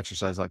been through an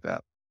exercise like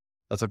that.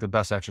 That's like the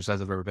best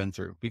exercise I've ever been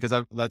through, because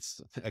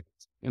that's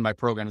in my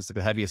program. It's like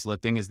the heaviest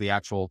lifting is the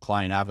actual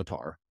client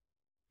avatar,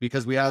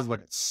 because we have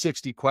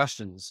 60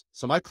 questions.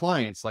 So my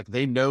clients, like,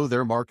 they know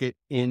their market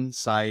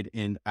inside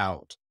and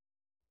out.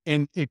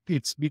 And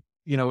it's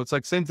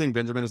like same thing,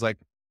 Benjamin, is like,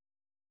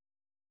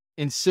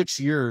 in 6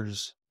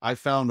 years, I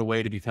found a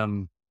way to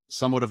become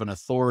somewhat of an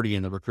authority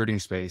in the recruiting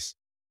space.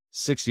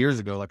 6 years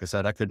ago, like I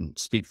said, I couldn't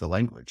speak the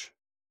language.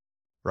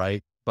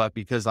 Right. But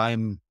because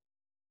I'm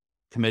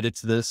committed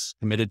to this,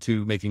 committed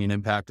to making an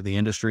impact to the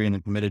industry,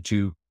 and committed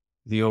to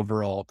the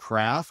overall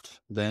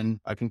craft,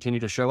 then I continue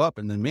to show up.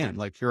 And then, man,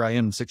 like, here I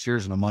am 6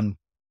 years and I'm on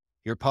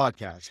your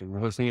podcast and we're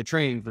hosting a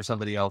training for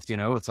somebody else.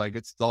 It's like,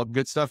 it's all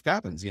good stuff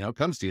happens,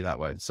 comes to you that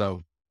way.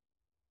 So.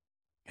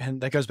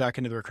 And that goes back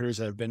into the recruiters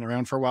that have been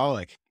around for a while.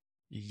 Like,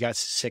 you got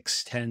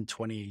 6, 10,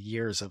 20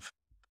 years of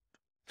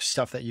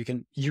stuff that you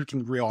can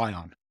rely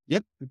on.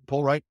 Yep.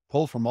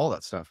 Pull from all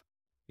that stuff,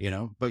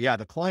 but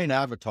the client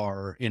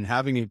avatar, in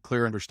having a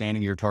clear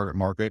understanding of your target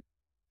market,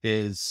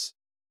 is,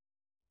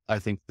 I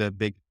think, the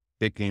big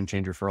game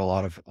changer for a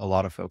lot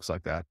of folks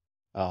like that.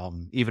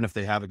 Even if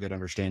they have a good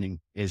understanding,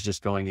 is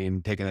just going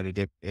and taking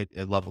it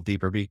a level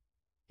deeper.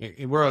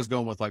 Where I was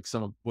going with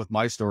with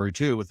my story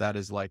too, with that,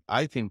 is like,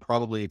 I can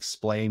probably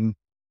explain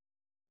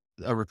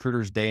a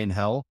recruiter's day in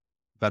hell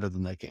better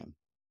than they can.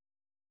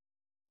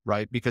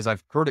 Right. Because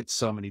I've heard it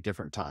so many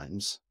different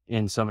times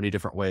in so many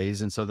different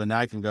ways. And so then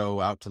I can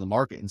go out to the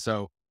market. And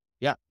so,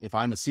 if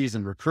I'm a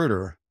seasoned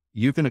recruiter,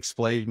 you can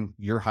explain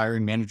your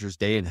hiring manager's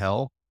day in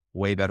hell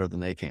way better than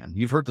they can.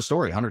 You've heard the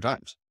story 100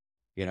 times,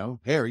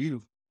 hey, are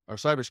you a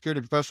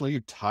cybersecurity professional? Are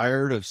you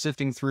tired of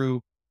sifting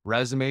through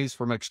resumes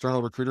from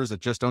external recruiters that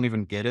just don't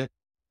even get it?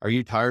 Are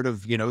you tired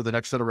of, the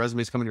next set of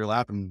resumes coming to your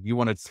lap and you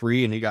wanted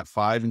 3 and you got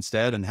 5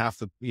 instead, and half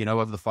the,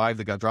 of the 5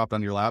 that got dropped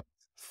on your lap,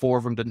 4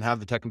 of them didn't have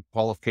the technical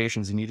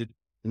qualifications you needed?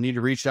 You need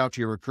to reach out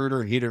to your recruiter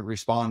and he didn't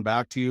respond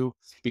back to you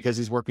because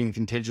he's working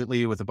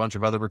contingently with a bunch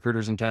of other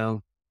recruiters in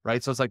town.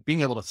 Right. So it's like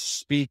being able to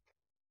speak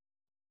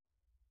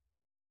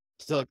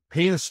So like,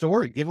 paint a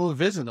story, give them a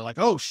vision. They're like,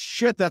 oh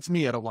shit, that's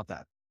me. I don't want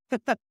that.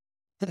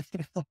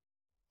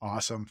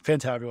 Awesome.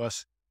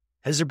 Fantabulous.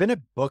 Has there been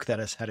a book that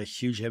has had a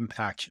huge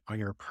impact on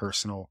your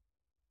personal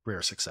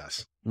career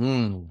success?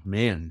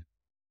 Man.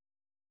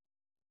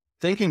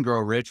 Think and Grow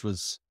Rich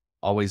was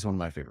always one of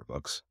my favorite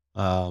books.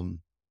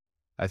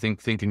 I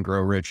think Think and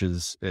Grow Rich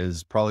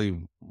is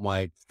probably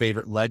my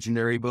favorite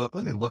legendary book.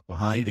 Let me look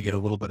behind to get a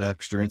little bit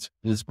extra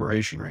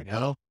inspiration right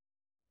now.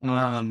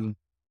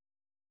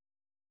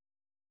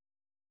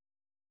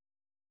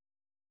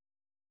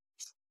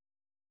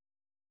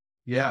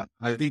 Yeah,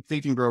 I think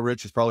Think and Grow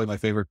Rich is probably my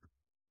favorite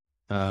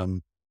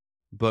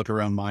book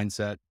around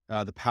mindset.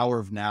 The Power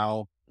of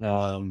Now.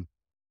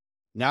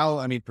 Now,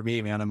 I mean, for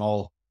me, man,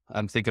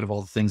 I'm thinking of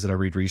all the things that I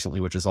read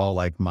recently, which is all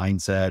like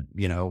mindset,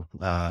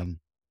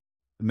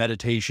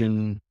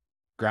 meditation,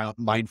 ground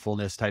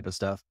mindfulness type of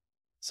stuff.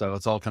 So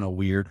it's all kind of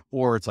weird,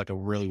 or it's like a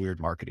really weird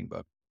marketing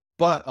book.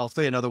 But I'll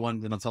say another one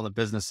that's on the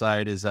business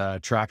side is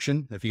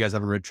Traction. If you guys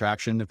haven't read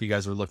Traction, if you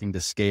guys are looking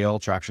to scale,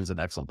 Traction is an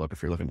excellent book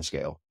if you're looking to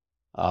scale.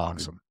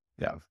 Awesome.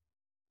 Yeah.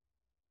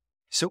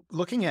 So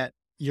looking at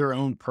your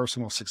own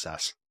personal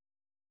success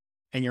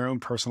and your own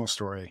personal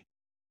story,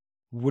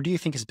 what do you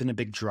think has been a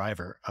big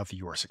driver of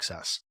your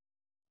success?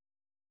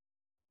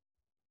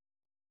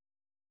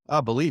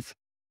 Belief.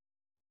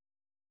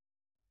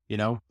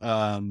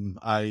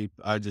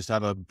 I just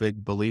have a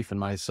big belief in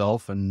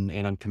myself, and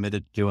I'm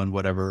committed to doing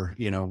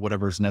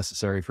whatever's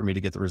necessary for me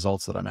to get the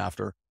results that I'm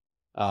after.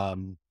 I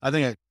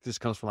think it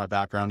just comes from my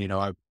background.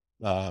 I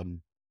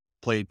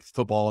played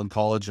football in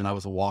college and I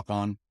was a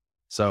walk-on.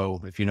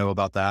 So if you know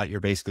about that, you're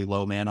basically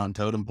low man on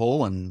totem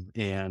pole.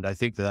 And I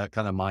think that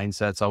kind of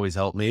mindset's always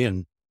helped me.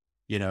 And,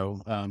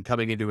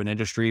 coming into an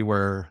industry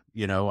where,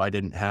 I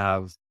didn't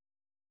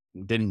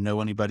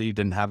know anybody,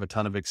 didn't have a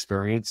ton of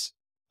experience.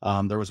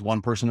 There was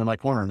one person in my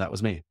corner and that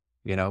was me,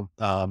 there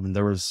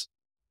was,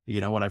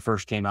 when I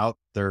first came out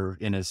there,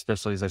 and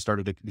especially as I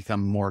started to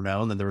become more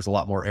known, then there was a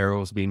lot more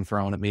arrows being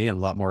thrown at me and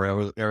a lot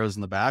more arrows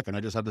in the back. And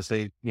I just had to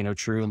stay,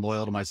 true and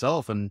loyal to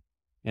myself and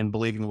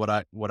believing what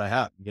I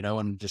had,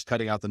 and just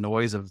cutting out the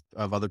noise of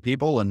other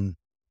people and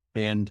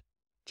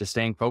just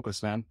staying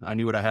focused, man. I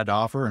knew what I had to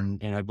offer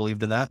and I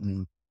believed in that.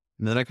 And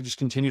then I could just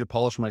continue to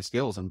polish my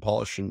skills and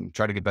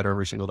try to get better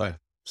every single day.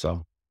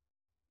 So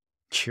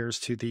cheers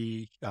to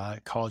the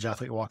college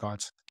athlete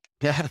walk-ons.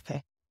 yeah,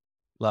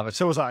 love it.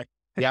 So was I.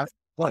 Yeah.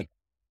 What?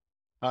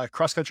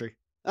 Cross country.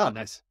 Oh,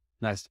 nice.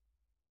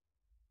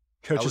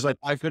 Coach was like,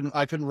 I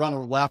couldn't run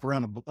a lap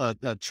around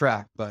a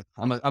track, but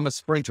I'm a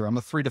sprinter. I'm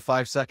a 3 to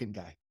 5 second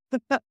guy.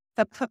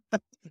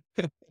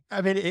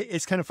 I mean,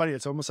 it's kind of funny.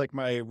 It's almost like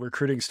my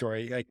recruiting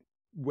story, like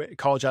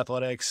college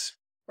athletics.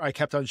 I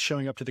kept on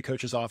showing up to the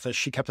coach's office.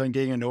 She kept on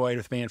getting annoyed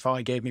with me and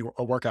finally gave me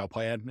a workout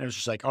plan. And it was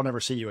just like, I'll never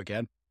see you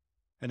again.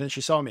 And then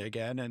she saw me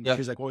again and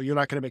she's like, well, you're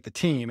not going to make the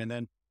team. And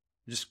then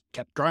just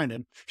kept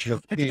grinding.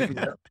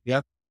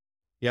 Yep.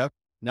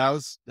 Now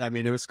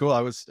it was cool.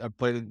 I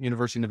played at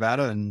University of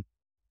Nevada and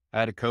I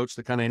had a coach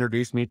that kind of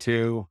introduced me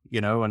to,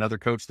 another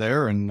coach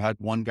there, and had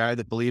one guy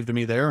that believed in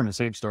me there. And the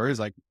same story is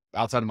like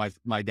outside of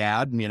my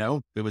dad,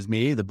 it was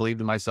me that believed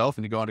in myself.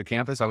 And to go onto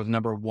campus, I was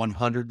number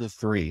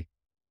 103.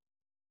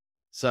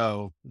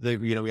 So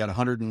we had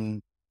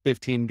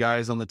 115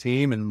 guys on the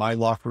team, and my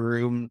locker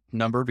room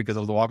number, because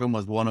of the walk-on,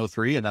 was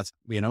 103. And that's,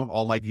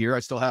 all my gear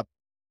I still have.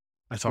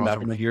 That's awesome.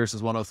 awesome. My gear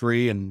says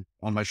 103 and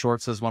on my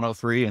shorts says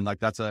 103. And like,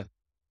 that's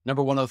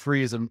number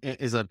 103 is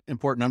an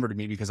important number to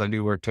me because I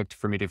knew where it took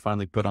for me to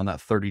finally put on that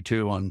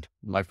 32 on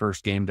my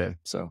first game day.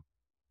 So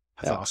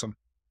that's awesome.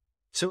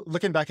 So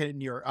looking back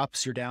at your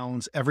ups, your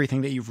downs,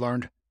 everything that you've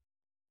learned,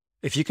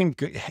 if you can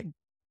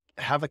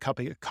have a cup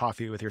of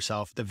coffee with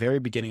yourself at the very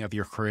beginning of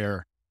your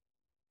career,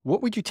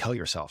 what would you tell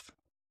yourself?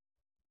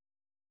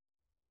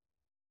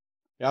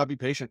 Yeah, I'll be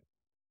patient.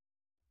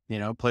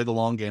 Play the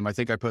long game. I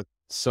think I put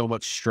so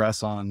much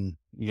stress on,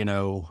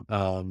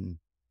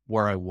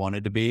 where I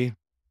wanted to be.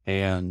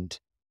 And,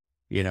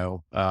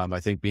 I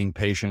think being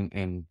patient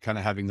and kind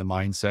of having the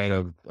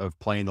mindset of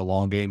playing the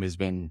long game has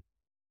been,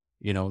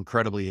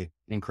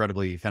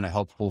 incredibly kind of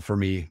helpful for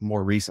me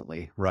more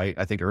recently. Right.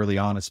 I think early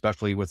on,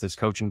 especially with this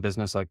coaching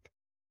business, like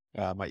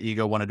my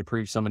ego wanted to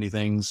prove so many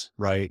things.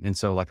 Right. And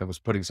so like I was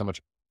putting so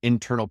much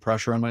internal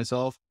pressure on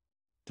myself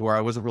to where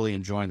I wasn't really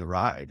enjoying the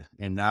ride.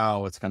 And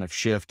now it's kind of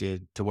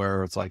shifted to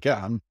where it's like,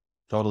 yeah, I'm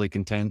totally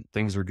content.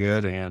 Things are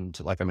good. And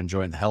like, I'm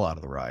enjoying the hell out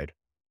of the ride.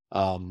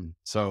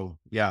 So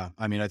yeah,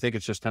 I mean, I think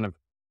it's just kind of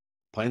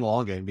playing the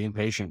long game, being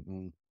patient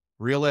and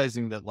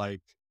realizing that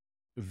like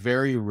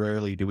very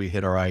rarely do we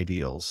hit our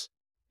ideals.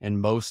 And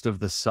most of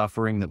the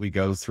suffering that we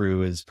go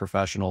through as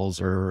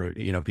professionals or,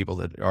 people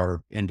that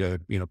are into,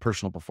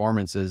 personal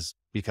performance is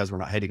because we're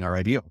not hitting our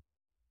ideal.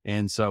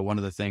 And so one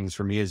of the things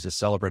for me is just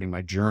celebrating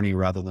my journey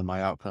rather than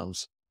my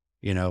outcomes,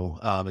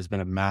 has been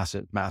a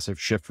massive, massive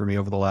shift for me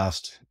over the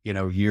last,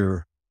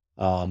 year.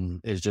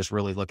 Is just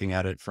really looking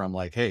at it from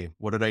like, hey,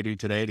 what did I do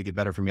today to get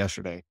better from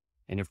yesterday?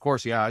 And of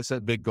course, yeah, I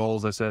set big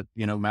goals. I set,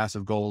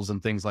 massive goals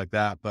and things like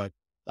that. But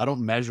I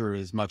don't measure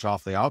as much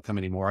off the outcome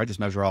anymore. I just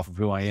measure off of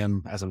who I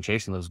am as I'm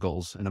chasing those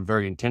goals. And I'm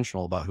very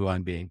intentional about who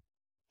I'm being.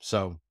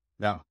 So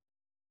yeah.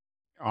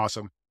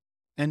 Awesome.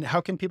 And how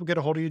can people get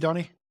a hold of you,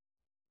 Donnie?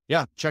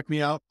 Yeah. Check me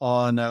out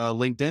on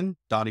LinkedIn,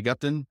 Donnie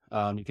Gupton.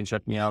 You can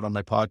check me out on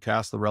my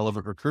podcast, The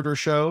Relevant Recruiter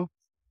Show.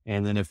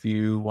 And then if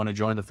you want to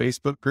join the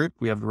Facebook group,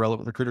 we have the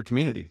Relevant Recruiter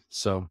community.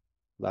 So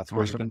that's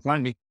where you can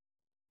find me.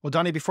 Well,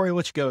 Donnie, before I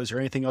let you go, is there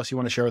anything else you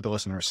want to share with the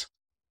listeners?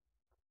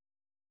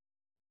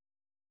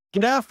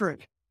 Get after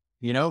it.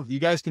 You know, you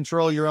guys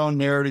control your own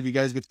narrative. You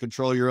guys get to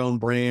control your own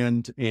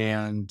brand,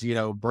 and, you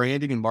know,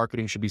 branding and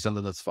marketing should be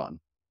something that's fun.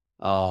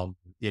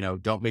 You know,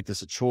 don't make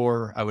this a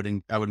chore. I would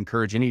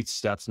encourage any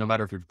steps, no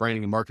matter if you're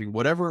branding and marketing,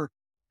 whatever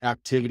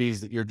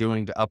activities that you're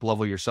doing to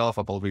up-level yourself,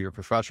 up-level your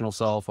professional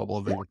self,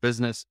 up-level your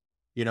business,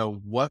 you know,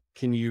 what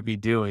can you be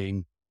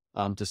doing,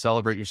 to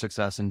celebrate your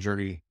success and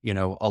journey, you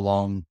know,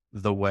 along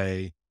the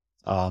way,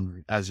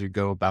 as you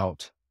go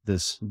about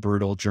this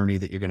brutal journey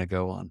that you're going to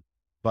go on.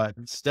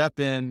 But step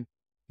in,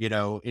 you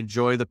know,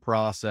 enjoy the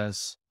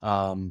process,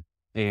 and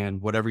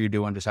whatever you're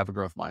doing, just have a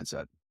growth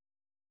mindset.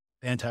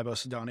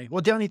 Fantabulous, Donnie.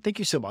 Well, Donnie, thank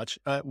you so much.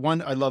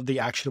 One, I love the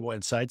actionable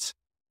insights,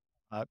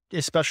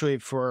 especially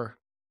for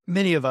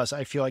many of us.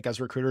 I feel like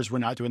as recruiters, we're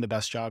not doing the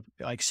best job,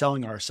 like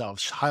selling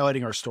ourselves,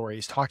 highlighting our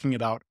stories, talking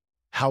about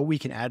how we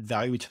can add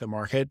value to the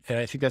market. And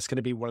I think that's going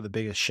to be one of the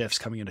biggest shifts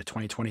coming into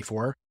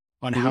 2024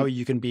 on how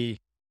you can be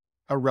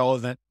a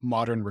relevant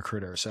modern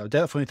recruiter. So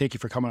definitely thank you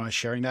for coming on and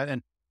sharing that.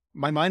 And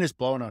my mind is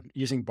blown on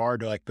using Bard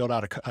to like build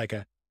out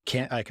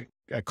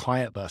a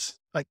client list.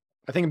 Like,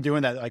 I think I'm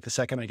doing that like the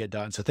second I get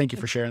done. So thank you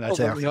for sharing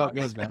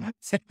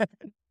that.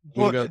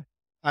 Well,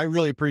 I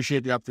really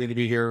appreciate the opportunity to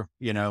be here.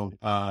 You know,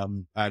 I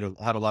had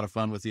a lot of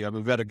fun with you. I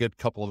mean, we've had a good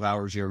couple of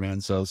hours here, man.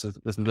 So this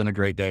has been a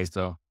great day.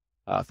 So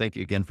thank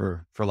you again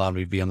for allowing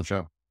me to be on the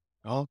show.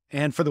 Well,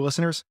 and for the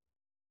listeners,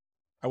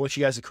 I want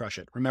you guys to crush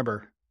it.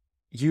 Remember,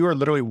 you are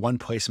literally one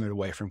placement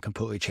away from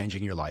completely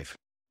changing your life.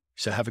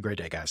 So have a great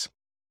day, guys.